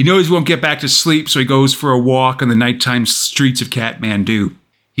 He knows he won't get back to sleep, so he goes for a walk on the nighttime streets of Kathmandu.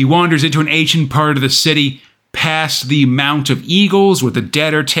 He wanders into an ancient part of the city, past the Mount of Eagles, where the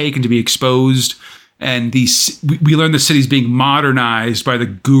dead are taken to be exposed, and we learn the city's being modernized by the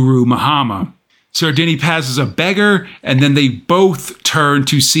Guru Mahama. Sardini passes a beggar, and then they both turn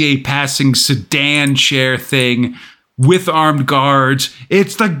to see a passing sedan chair thing with armed guards.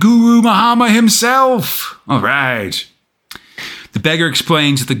 It's the Guru Mahama himself. All right. The beggar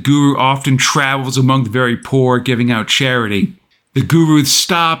explains that the guru often travels among the very poor, giving out charity. The guru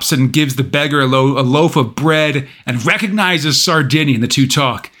stops and gives the beggar a loaf of bread and recognizes Sardini, and the two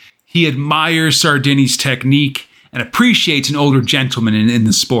talk. He admires Sardini's technique and appreciates an older gentleman in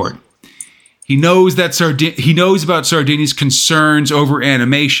the sport. He knows about Sardini's concerns over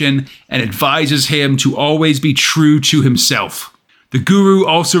animation and advises him to always be true to himself. The guru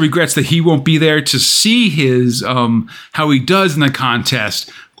also regrets that he won't be there to see how he does in the contest,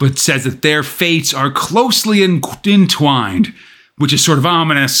 but says that their fates are closely entwined, which is sort of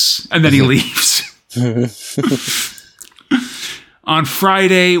ominous, and then he leaves. On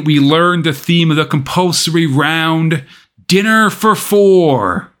Friday, we learned the theme of the compulsory round, Dinner for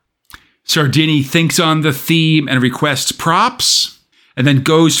Four. Sardini thinks on the theme and requests props, and then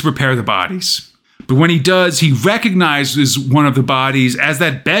goes to prepare the bodies. But when he does, he recognizes one of the bodies as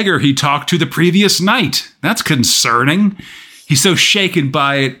that beggar he talked to the previous night. That's concerning. He's so shaken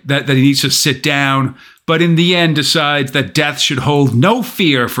by it that he needs to sit down, but in the end decides that death should hold no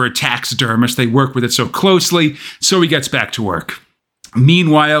fear for a taxidermist. They work with it so closely, so he gets back to work.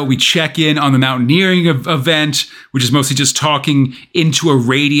 Meanwhile, we check in on the mountaineering event, which is mostly just talking into a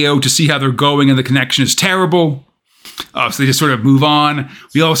radio to see how they're going, and the connection is terrible. So they just sort of move on.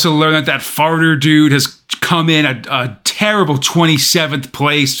 We also learn that farter dude has come in a terrible 27th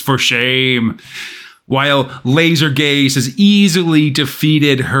place, for shame, while Laser Gaze has easily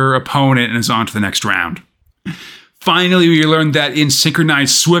defeated her opponent and is on to the next round. Finally, we learned that in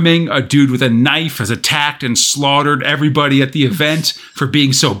synchronized swimming, a dude with a knife has attacked and slaughtered everybody at the event for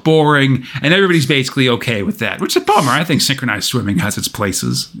being so boring, and everybody's basically okay with that, which is a bummer. I think synchronized swimming has its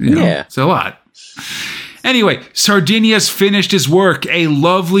places. Yeah. It's a lot. Anyway, Sardini has finished his work, a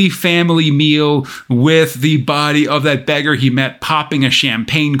lovely family meal with the body of that beggar he met popping a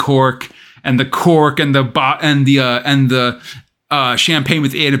champagne cork, and the cork and the champagne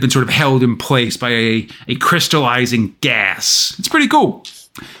with it have been sort of held in place by a crystallizing gas. It's pretty cool.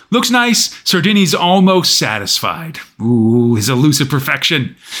 Looks nice. Sardini's almost satisfied. Ooh, his elusive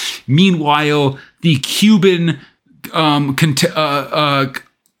perfection. Meanwhile, the Cuban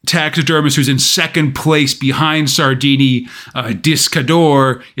taxidermist who's in second place behind Sardini,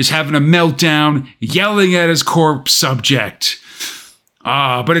 Discador, is having a meltdown, yelling at his corpse subject.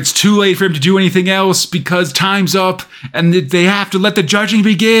 But it's too late for him to do anything else because time's up and they have to let the judging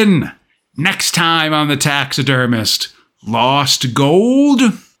begin. Next time on The Taxidermist, Lost Gold?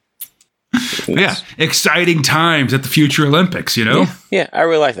 Yeah, exciting times at the future Olympics, you know? Yeah, I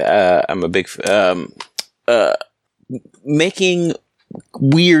really like that. I'm a big... making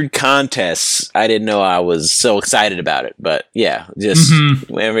weird contests, I didn't know I was so excited about it, but yeah, just same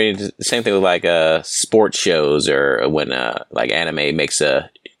thing with like sports shows, or when like anime makes a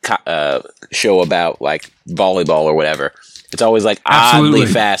show about like volleyball or whatever. It's always like oddly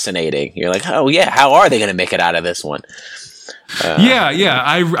fascinating. You're like, oh yeah, how are they going to make it out of this one?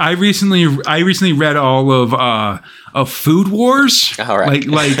 I recently read all of Food Wars, all right.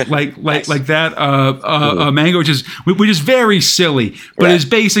 like that manga, which is very silly, but it's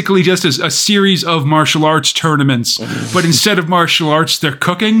basically just a series of martial arts tournaments. But instead of martial arts, they're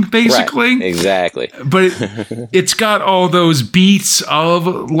cooking, basically. Right. Exactly. But it's got all those beats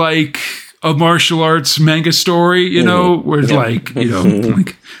of like a martial arts manga story, you know, where it's like, you know,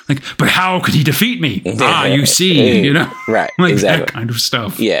 like, but how could he defeat me? You see, you know, right? Like exactly. That kind of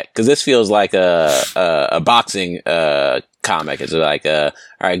stuff. Yeah, because this feels like a boxing comic. It's like, all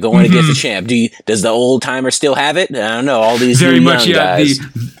right, going against the champ. Does the old timer still have it? I don't know. All these very much, guys.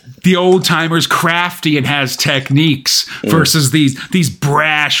 The old timer's crafty and has techniques versus these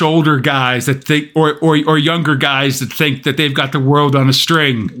brash older guys that think, or younger guys that think that they've got the world on a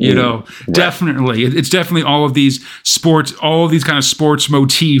string. You know, right. Definitely, it's definitely all of these kind of sports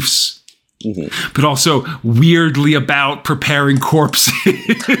motifs, but also weirdly about preparing corpses.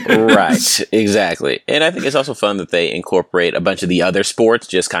 Right, exactly. And I think it's also fun that they incorporate a bunch of the other sports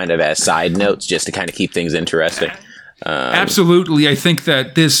just kind of as side notes, just to kind of keep things interesting. Absolutely. I think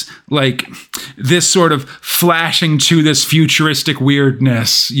that this sort of flashing to this futuristic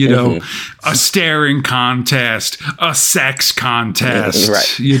weirdness, you know, a staring contest, a sex contest,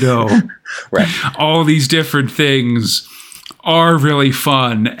 right. You know, right. All these different things are really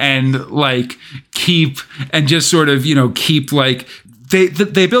fun and like keep like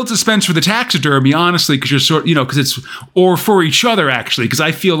They build suspense for the taxidermy, honestly, because you're because it's, or for each other, actually, because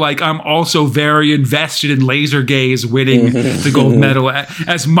I feel like I'm also very invested in Laser Gaze winning the gold medal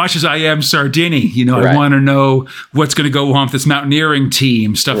as much as I am Sardini. I want to know what's going to go on with this mountaineering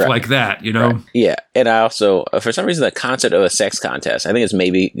team, stuff like that, Right. Yeah. And I also, for some reason, the concept of a sex contest, I think it's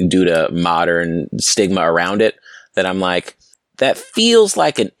maybe due to modern stigma around it, that I'm like, that feels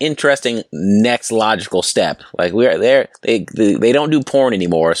like an interesting next logical step. Like we're there, they don't do porn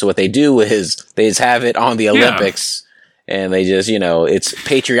anymore. So what they do is they just have it on the Olympics, and they just it's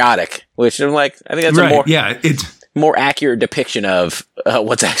patriotic. Which I'm like, I think that's a more accurate depiction of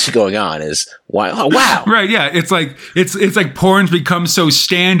what's actually going on. Is wow, right? Yeah, it's like porn's become so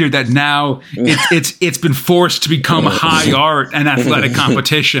standard that now it's been forced to become high art and athletic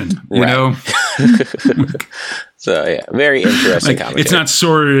competition. You know. So yeah, very interesting commentary. It's not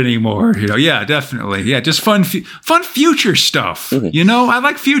sorted anymore, Yeah, definitely. Yeah, just fun future stuff. I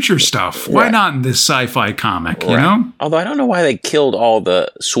like future stuff. Why not in this sci-fi comic? You know. Although I don't know why they killed all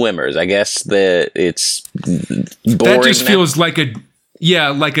the swimmers. I guess it's boring. That just feels like a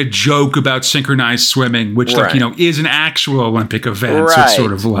joke about synchronized swimming, which is an actual Olympic event. So it's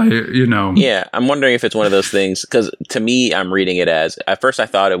sort of like, Yeah, I'm wondering if it's one of those things, because to me, I'm reading it as, at first I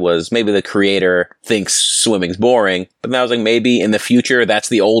thought it was maybe the creator thinks swimming's boring, but then I was like, maybe in the future that's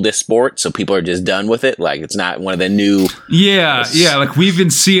the oldest sport, so people are just done with it. Like, it's not one of the new... Yeah, like we've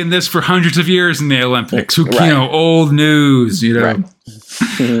been seeing this for hundreds of years in the Olympics. Old news, Right.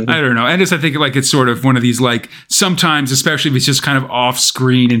 I don't know. And I think it's sort of one of these, like, sometimes, especially if it's just kind of off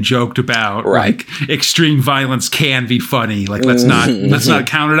screen and joked about, like extreme violence can be funny. Like, let's not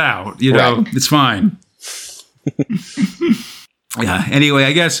count it out. It's fine. Yeah. Anyway,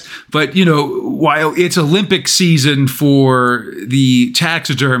 I guess, but while it's Olympic season for the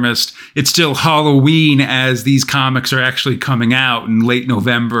taxidermist, it's still Halloween as these comics are actually coming out in late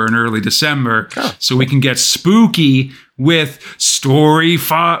November and early December. So we can get spooky with Story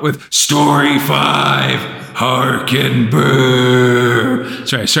 5, Harken Burr.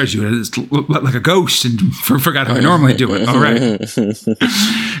 Sorry, I started doing it like a ghost and forgot how I normally do it. All right.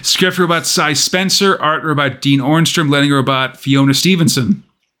 Script robot Cy Spencer, art robot Dean Ornstrom, letting robot Fiona Stevenson.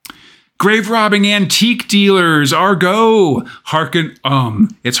 Grave robbing antique dealers, Argo.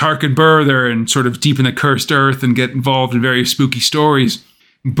 It's Harken Burr. They're in sort of deep in the cursed earth and get involved in various spooky stories.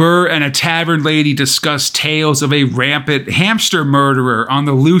 Burr and a tavern lady discuss tales of a rampant hamster murderer on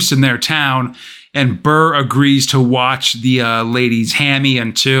the loose in their town, and Burr agrees to watch the lady's hammy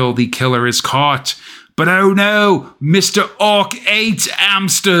until the killer is caught. But oh no, Mr. Orc ate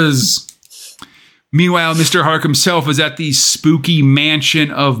hamsters! Meanwhile, Mr. Hark himself is at the spooky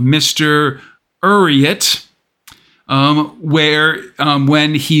mansion of Mr. Uriot, where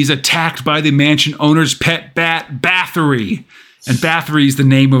when he's attacked by the mansion owner's pet bat, Bathory. And Bathory is the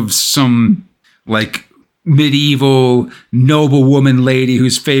name of some, like, medieval noblewoman lady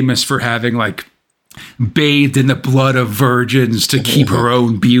who's famous for having, like, bathed in the blood of virgins to keep her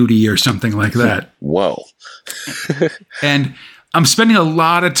own beauty or something like that. Whoa. And I'm spending a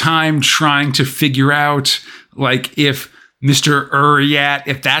lot of time trying to figure out, like, if Mr. Uriat,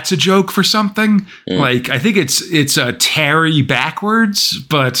 if that's a joke for something. Like, I think it's a Terry backwards,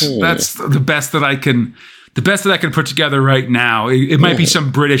 but that's the best that I can... The best that I can put together right now. It might be some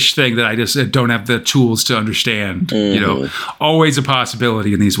British thing that I just don't have the tools to understand. Always a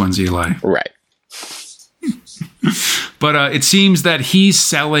possibility in these ones, Eli. Right. But it seems that he's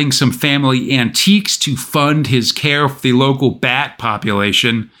selling some family antiques to fund his care for the local bat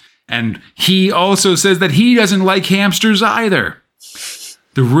population. And he also says that he doesn't like hamsters either.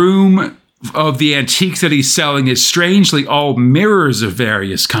 The room of the antiques that he's selling is strangely all mirrors of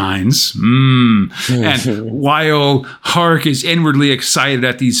various kinds. And while Hark is inwardly excited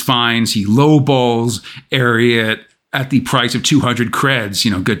at these finds, he lowballs Ariat at the price of 200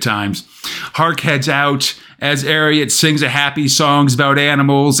 creds, good times. Hark heads out as Ariat sings a happy songs about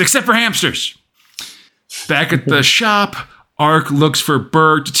animals, except for hamsters. Back at the shop, Ark looks for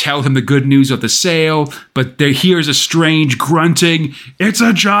Burr to tell him the good news of the sale, but there hears a strange grunting. It's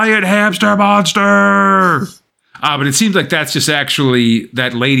a giant hamster monster! But it seems like that's just actually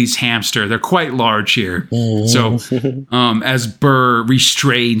that lady's hamster. They're quite large here. So as Burr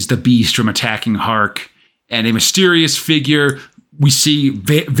restrains the beast from attacking Hark, and a mysterious figure we see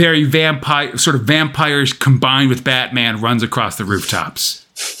very vampires combined with Batman runs across the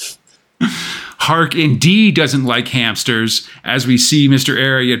rooftops. Hark indeed doesn't like hamsters, as we see Mr.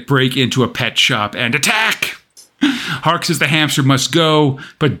 Ariat break into a pet shop and attack. Hark says the hamster must go,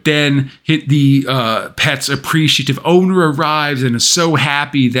 but then the pet's appreciative owner arrives and is so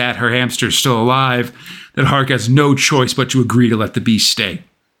happy that her hamster is still alive that Hark has no choice but to agree to let the beast stay.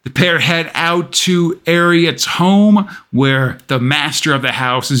 The pair head out to Ariet's home, where the master of the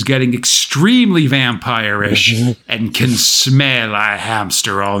house is getting extremely vampire-ish and can smell a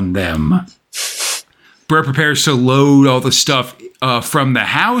hamster on them. Burr prepares to load all the stuff from the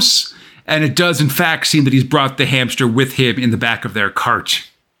house, and it does in fact seem that he's brought the hamster with him in the back of their cart.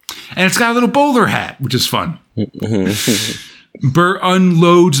 And it's got a little bowler hat, which is fun. Burr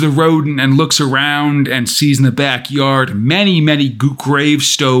unloads the rodent and looks around and sees in the backyard many, many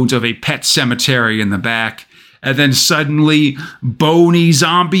gravestones of a pet cemetery in the back. And then suddenly, bony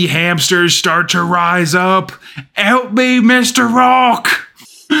zombie hamsters start to rise up. Help me, Mr. Rock!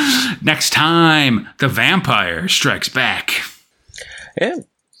 Next time, the vampire strikes back. Yeah,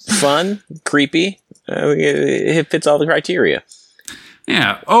 fun, creepy. It fits all the criteria.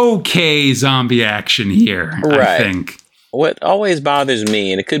 Yeah, okay zombie action here, right. I think. What always bothers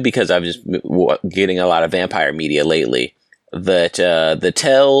me, and it could be because I've just getting a lot of vampire media lately, that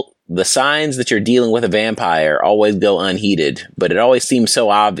the signs that you're dealing with a vampire always go unheeded, but it always seems so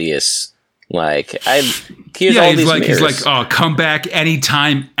obvious. Like, here's all these mirrors. He's like, oh, come back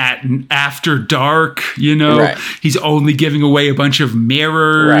anytime after dark, you know? Right. He's only giving away a bunch of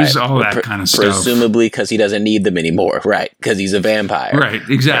mirrors, all that kind of stuff. Presumably because he doesn't need them anymore, right? Because he's a vampire. Right,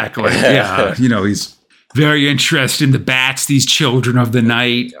 exactly. Yeah, he's very interested in the bats, these children of the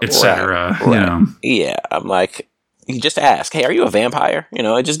night, etc. Right. Yeah, I'm like, you just ask, hey, are you a vampire?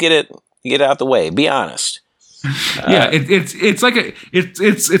 Just get it out the way. Be honest. It's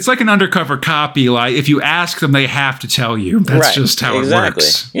like an undercover copy. Like, if you ask them, they have to tell you. That's just how it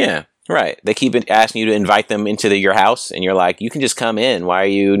works. Yeah, right. They keep asking you to invite them into your house, and you're like, you can just come in. Why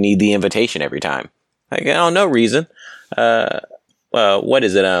do you need the invitation every time? Like, oh, no reason. What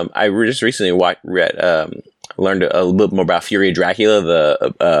is it? I just recently learned a little bit more about Fury of Dracula,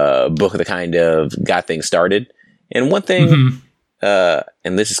 the book that kind of got things started. And one thing,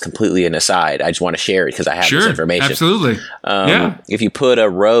 and this is completely an aside, I just want to share it because I have this information. Absolutely. If you put a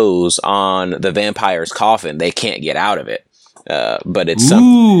rose on the vampire's coffin, they can't get out of it. But it's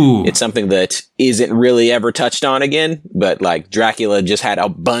something that isn't really ever touched on again. But like Dracula just had a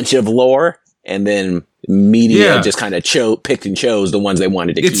bunch of lore, and then media just kind of picked and chose the ones they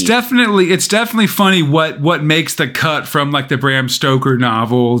wanted to keep. It's definitely funny what makes the cut from like the Bram Stoker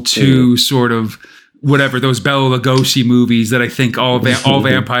novel to sort of whatever those Bela Lugosi movies that I think all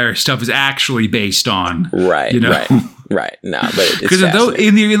vampire stuff is actually based on. Right. Right. No, but because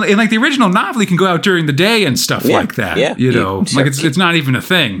in like the original novel, he can go out during the day and stuff like that. Yeah. It's not even a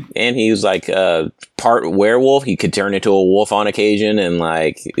thing. And he was like part werewolf. He could turn into a wolf on occasion, and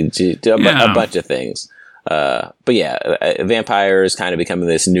like a bunch of things. But vampires kind of becoming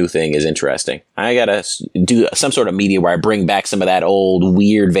this new thing is interesting. I gotta do some sort of media where I bring back some of that old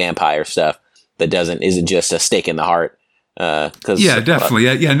weird vampire stuff that isn't just a stake in the heart.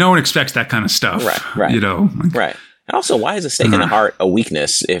 Definitely. No one expects that kind of stuff. Right. Right. And also, why is a stake in the heart a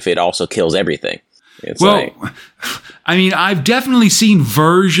weakness if it also kills everything? I've definitely seen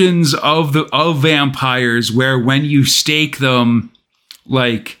versions of vampires where when you stake them,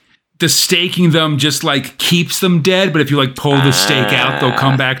 like the staking them just like keeps them dead, but if you like pull the stake out, they'll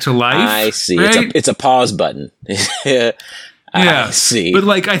come back to life. I see. Right? It's a pause button. I see. But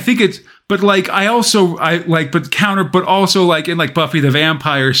like I think it's. But like but also like in like Buffy the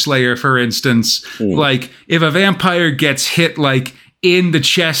Vampire Slayer, for instance, like if a vampire gets hit like in the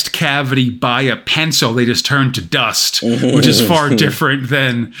chest cavity by a pencil, they just turn to dust, which is far different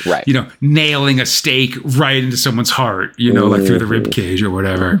than nailing a stake right into somene's heart, like through the rib cage or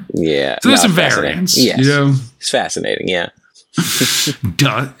whatever. Yeah. So there's some variance. Yes. It's fascinating. Yeah. It's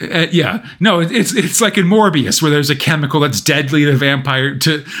like in Morbius, where there's a chemical that's deadly to vampire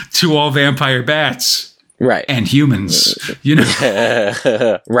to all vampire bats, right, and humans.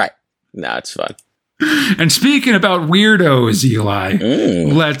 Right. No, it's fun. And speaking about weirdos, Eli,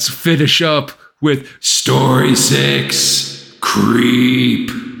 let's finish up with Story 6, Creep.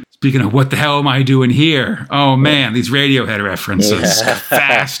 Speaking of what the hell am I doing here? Oh man, these Radiohead references,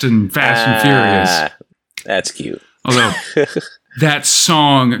 Fast and Furious. That's cute. Although that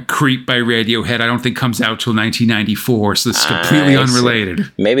song "Creep" by Radiohead, I don't think comes out till 1994, so it's completely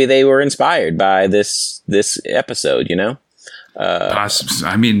unrelated. Maybe they were inspired by this episode,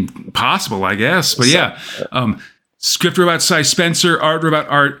 Possible, I guess. But script robot Cy Spencer, art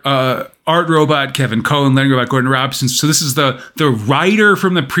robot Kevin Cohen, lettering robot Gordon Robson. So this is the writer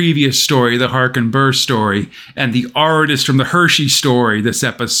from the previous story, the Hark and Burr story, and the artist from the Hershey story, this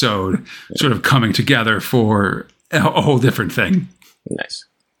episode, sort of coming together for a whole different thing. Nice.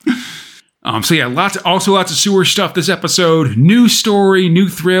 So yeah, lots of sewer stuff this episode. New story, new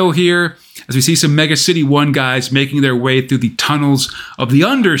thrill here, as we see some Mega City 1 guys making their way through the tunnels of the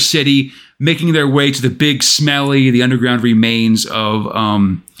Undercity, making their way to the big, smelly, the underground remains of,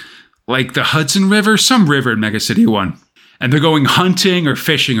 like the Hudson River, some river in Mega City 1. And they're going hunting or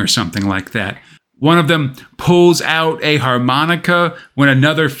fishing or something like that. One of them pulls out a harmonica when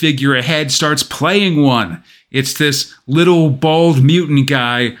another figure ahead starts playing one. It's this little bald mutant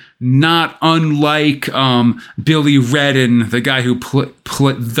guy, not unlike Billy Redden, the guy who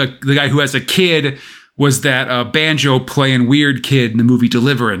the guy who as a kid was that banjo playing weird kid in the movie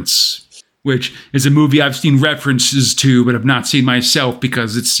Deliverance, which is a movie I've seen references to but have not seen myself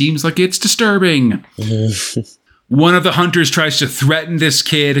because it seems like it's disturbing. One of the hunters tries to threaten this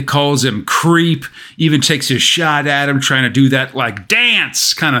kid, calls him creep, even takes a shot at him, trying to do that like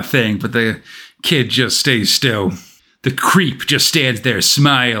dance kind of thing, but the kid just stays still. The creep just stands there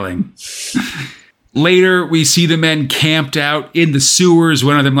smiling. Later, we see the men camped out in the sewers,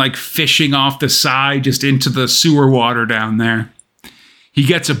 one of them like fishing off the side just into the sewer water down there. He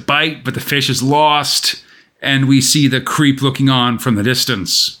gets a bite, but the fish is lost, and we see the creep looking on from the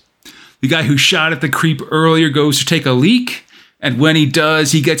distance. The guy who shot at the creep earlier goes to take a leak, and when he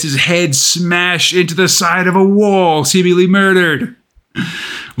does, he gets his head smashed into the side of a wall, seemingly murdered.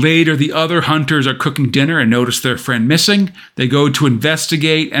 Later, the other hunters are cooking dinner and notice their friend missing. They go to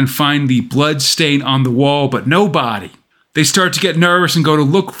investigate and find the blood stain on the wall, but no body. They start to get nervous and go to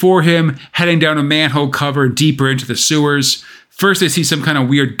look for him, heading down a manhole cover deeper into the sewers. First, they see some kind of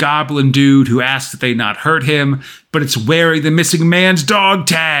weird goblin dude who asks that they not hurt him, but it's wearing the missing man's dog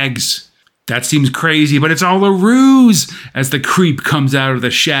tags. That seems crazy, but it's all a ruse, as the creep comes out of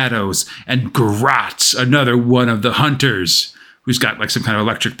the shadows and garrots another one of the hunters, who's got like some kind of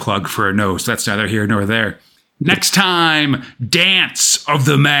electric plug for a nose. That's neither here nor there. Next time, Dance of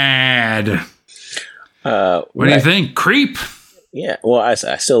the Mad. What do you think? Creep? Yeah, well, I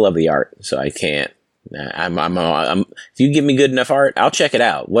still love the art, so I can't. I'm if you give me good enough art, I'll check it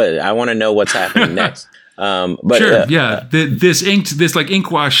out. I want to know what's happening next. But sure, yeah. This like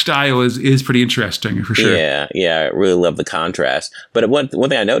ink wash style is pretty interesting for sure. Yeah, I really love the contrast. But one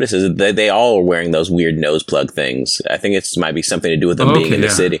thing I noticed is that they all are wearing those weird nose plug things. I think it might be something to do with them being in the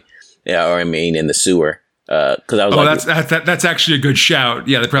city. Yeah, or I mean in the sewer. Because I was that's actually a good shout.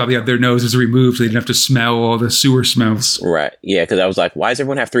 Yeah, they probably have their noses removed so they didn't have to smell all the sewer smells. Right. Yeah, because I was like, why does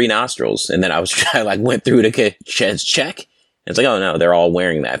everyone have 3 nostrils? And then I went through to check. And it's like, oh no, they're all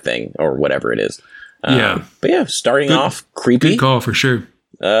wearing that thing or whatever it is. Yeah. But yeah, starting off creepy. Good call for sure.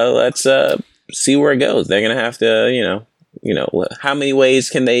 Let's see where it goes. They're gonna have to, how many ways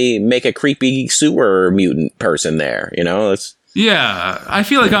can they make a creepy sewer mutant person there? Yeah, I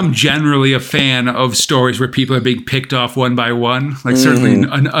feel like I'm generally a fan of stories where people are being picked off one by one. Like certainly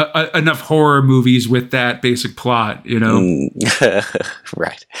enough horror movies with that basic plot,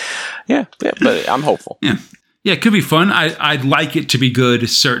 Right. Yeah, but I'm hopeful. Yeah, it could be fun. I'd like it to be good,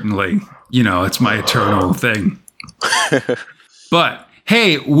 certainly. It's my eternal thing. But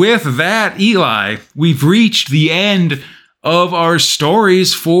hey, with that, Eli, we've reached the end of our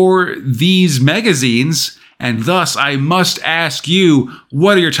stories for these magazines. And thus, I must ask you,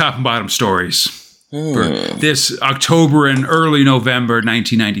 what are your top and bottom stories for this October and early November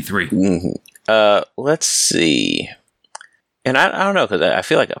 1993? Let's see. And I don't know, because I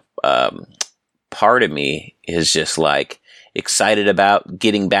feel like a part of me is just like excited about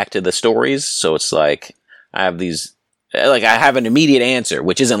getting back to the stories. So it's like I have I have an immediate answer,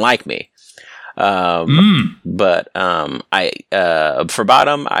 which isn't like me. But for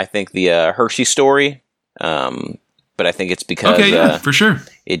bottom, I think the Hershey story. But I think it's because for sure.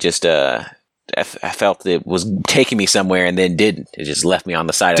 It just I felt it was taking me somewhere and then didn't. It just left me on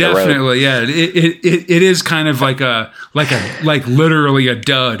the side of the road. Definitely, yeah. It is kind of like literally a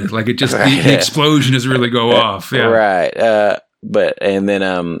dud. Like it just the explosion doesn't really go off. Yeah. Right. And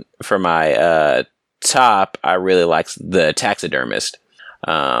then for my top, I really like the Taxidermist.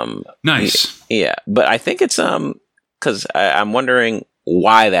 Nice. Yeah, but I think it's because I'm wondering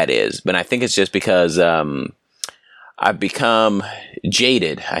why that is, but I think it's just because I've become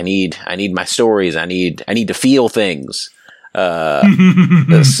jaded. I need my stories. I need to feel things. So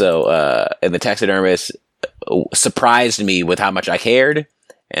and the Taxidermist surprised me with how much I cared,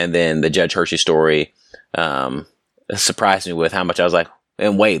 and then the Judge Hershey story surprised me with how much I was like,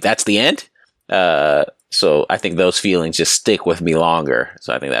 and wait, that's the end. So I think those feelings just stick with me longer.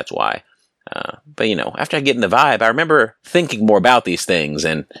 So I think that's why. But after I get in the vibe, I remember thinking more about these things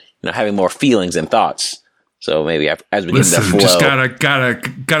and having more feelings and thoughts. So maybe as we get into the flow, just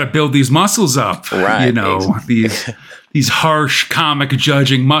gotta build these muscles up, right? You know, these harsh comic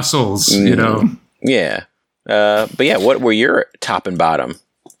judging muscles, you know. Yeah, but yeah, what were your top and bottom?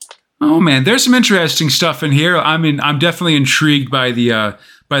 Oh man, there's some interesting stuff in here. I mean, I'm definitely intrigued by the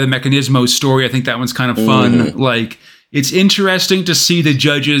Mechanismo story. I think that one's kind of fun. Like, it's interesting to see the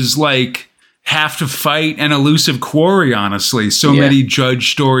judges like have to fight an elusive quarry. Honestly, so many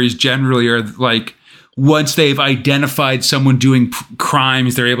judge stories generally are like, once they've identified someone doing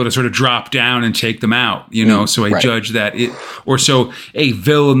crimes, they're able to sort of drop down and take them out, you know? So a judge so a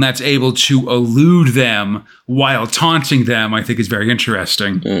villain that's able to elude them while taunting them, I think is very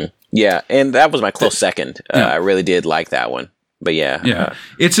interesting. Yeah. And that was my close second. I really did like that one, but yeah.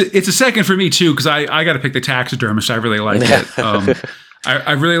 It's a second for me too, because I got to pick the Taxidermist. I really like it.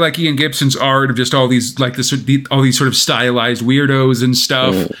 I really like Ian Gibson's art of just all these all these sort of stylized weirdos and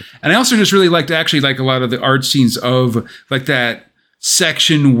stuff. And I also just really liked a lot of the art scenes of like that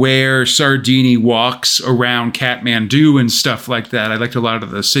section where Sardini walks around Kathmandu and stuff like that. I liked a lot of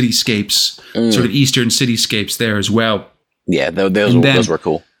the cityscapes, sort of Eastern cityscapes there as well. Yeah, those were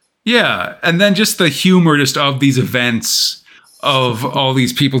cool. Yeah, and then just the humor just of these events, of all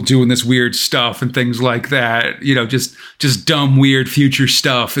these people doing this weird stuff and things like that, you know, just dumb, weird future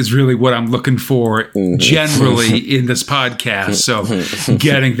stuff is really what I'm looking for generally in this podcast. So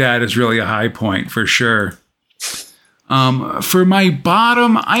getting that is really a high point for sure. For my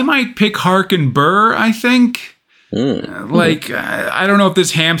bottom, I might pick Hark and Burr, I think. I don't know if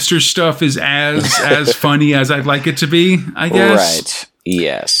this hamster stuff is as funny as I'd like it to be, I guess. Right.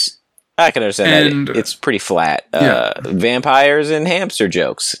 Yes. I can understand that it's pretty flat. Vampires and hamster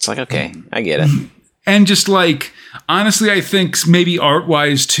jokes. It's like, okay, I get it. And just like, honestly, I think maybe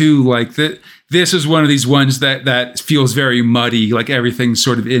art-wise too, like this is one of these ones that feels very muddy, like everything's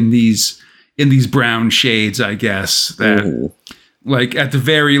sort of in these brown shades, I guess. That like at the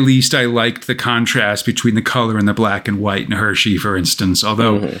very least, I liked the contrast between the color and the black and white in Hershey, for instance.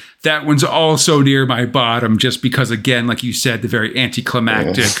 Although that one's also near my bottom, just because, again, like you said, the very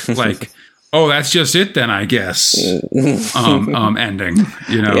anticlimactic, like, oh, that's just it then, I guess. Ending,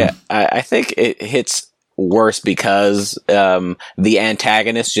 you know. Yeah, I think it hits worse because the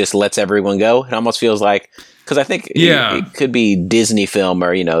antagonist just lets everyone go. It almost feels like, because I think it could be Disney film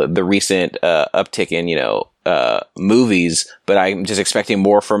or, you know, the recent uptick in, you know, movies, but I'm just expecting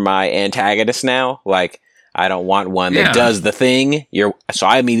more from my antagonist now. Like, I don't want one that does the thing. So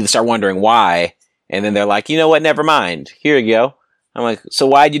I immediately start wondering why, and then they're like, you know what? Never mind. Here you go. I'm like, so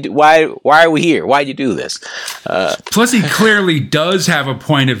why are we here? Why'd you do this? Plus, he clearly does have a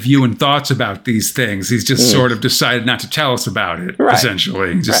point of view and thoughts about these things. He's just sort of decided not to tell us about it,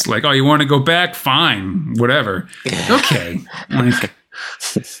 essentially. Just like, oh, you want to go back? Fine, whatever. Okay. Like,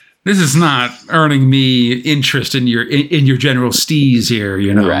 this is not earning me interest in your general steez here,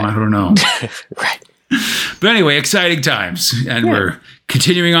 you know. I don't know. Right. But anyway, exciting times. And we're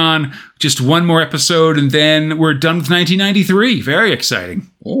continuing on just one more episode, and then we're done with 1993. Very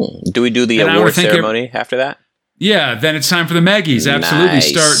exciting. Do we do the award ceremony after that? Yeah, then it's time for the Meggies.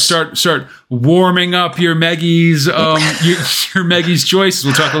 Absolutely. Nice. Start warming up your Meggies, your Meggies choices.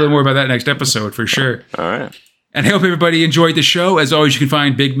 We'll talk a little more about that next episode for sure. All right. And I hope everybody enjoyed the show. As always, you can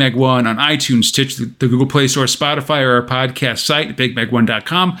find Big Meg 1 on iTunes, Stitch, the Google Play Store, Spotify, or our podcast site at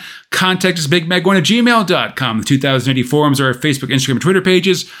bigmeg1.com. Contact us bigmeg1@gmail.com. The 2080 forums are our Facebook, Instagram, and Twitter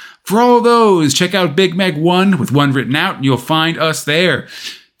pages. For all of those, check out Big Meg 1 with one written out, and you'll find us there.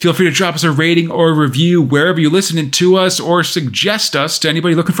 Feel free to drop us a rating or a review wherever you're listening to us, or suggest us to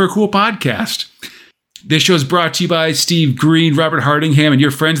anybody looking for a cool podcast. This show is brought to you by Steve Green, Robert Hardingham, and your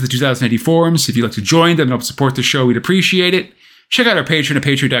friends at the 2080 forums. If you'd like to join them and help support the show, we'd appreciate it. Check out our Patreon at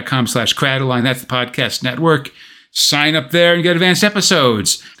patreon.com/Cradaline. That's the podcast network. Sign up there and get advanced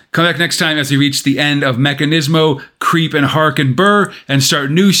episodes. Come back next time as we reach the end of Mechanismo, Creep, and Hark and Burr, and start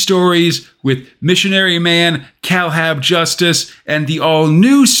new stories with Missionary Man, Calhab Justice, and the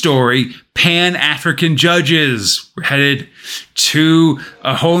all-new story, Pan-African Judges. We're headed to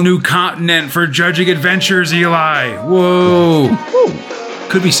a whole new continent for judging adventures, Eli. Whoa.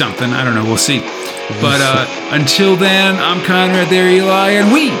 Could be something. I don't know. We'll see. But until then, I'm Conrad there, Eli,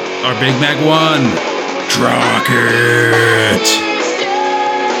 and we are Big Mag 1. Drock it.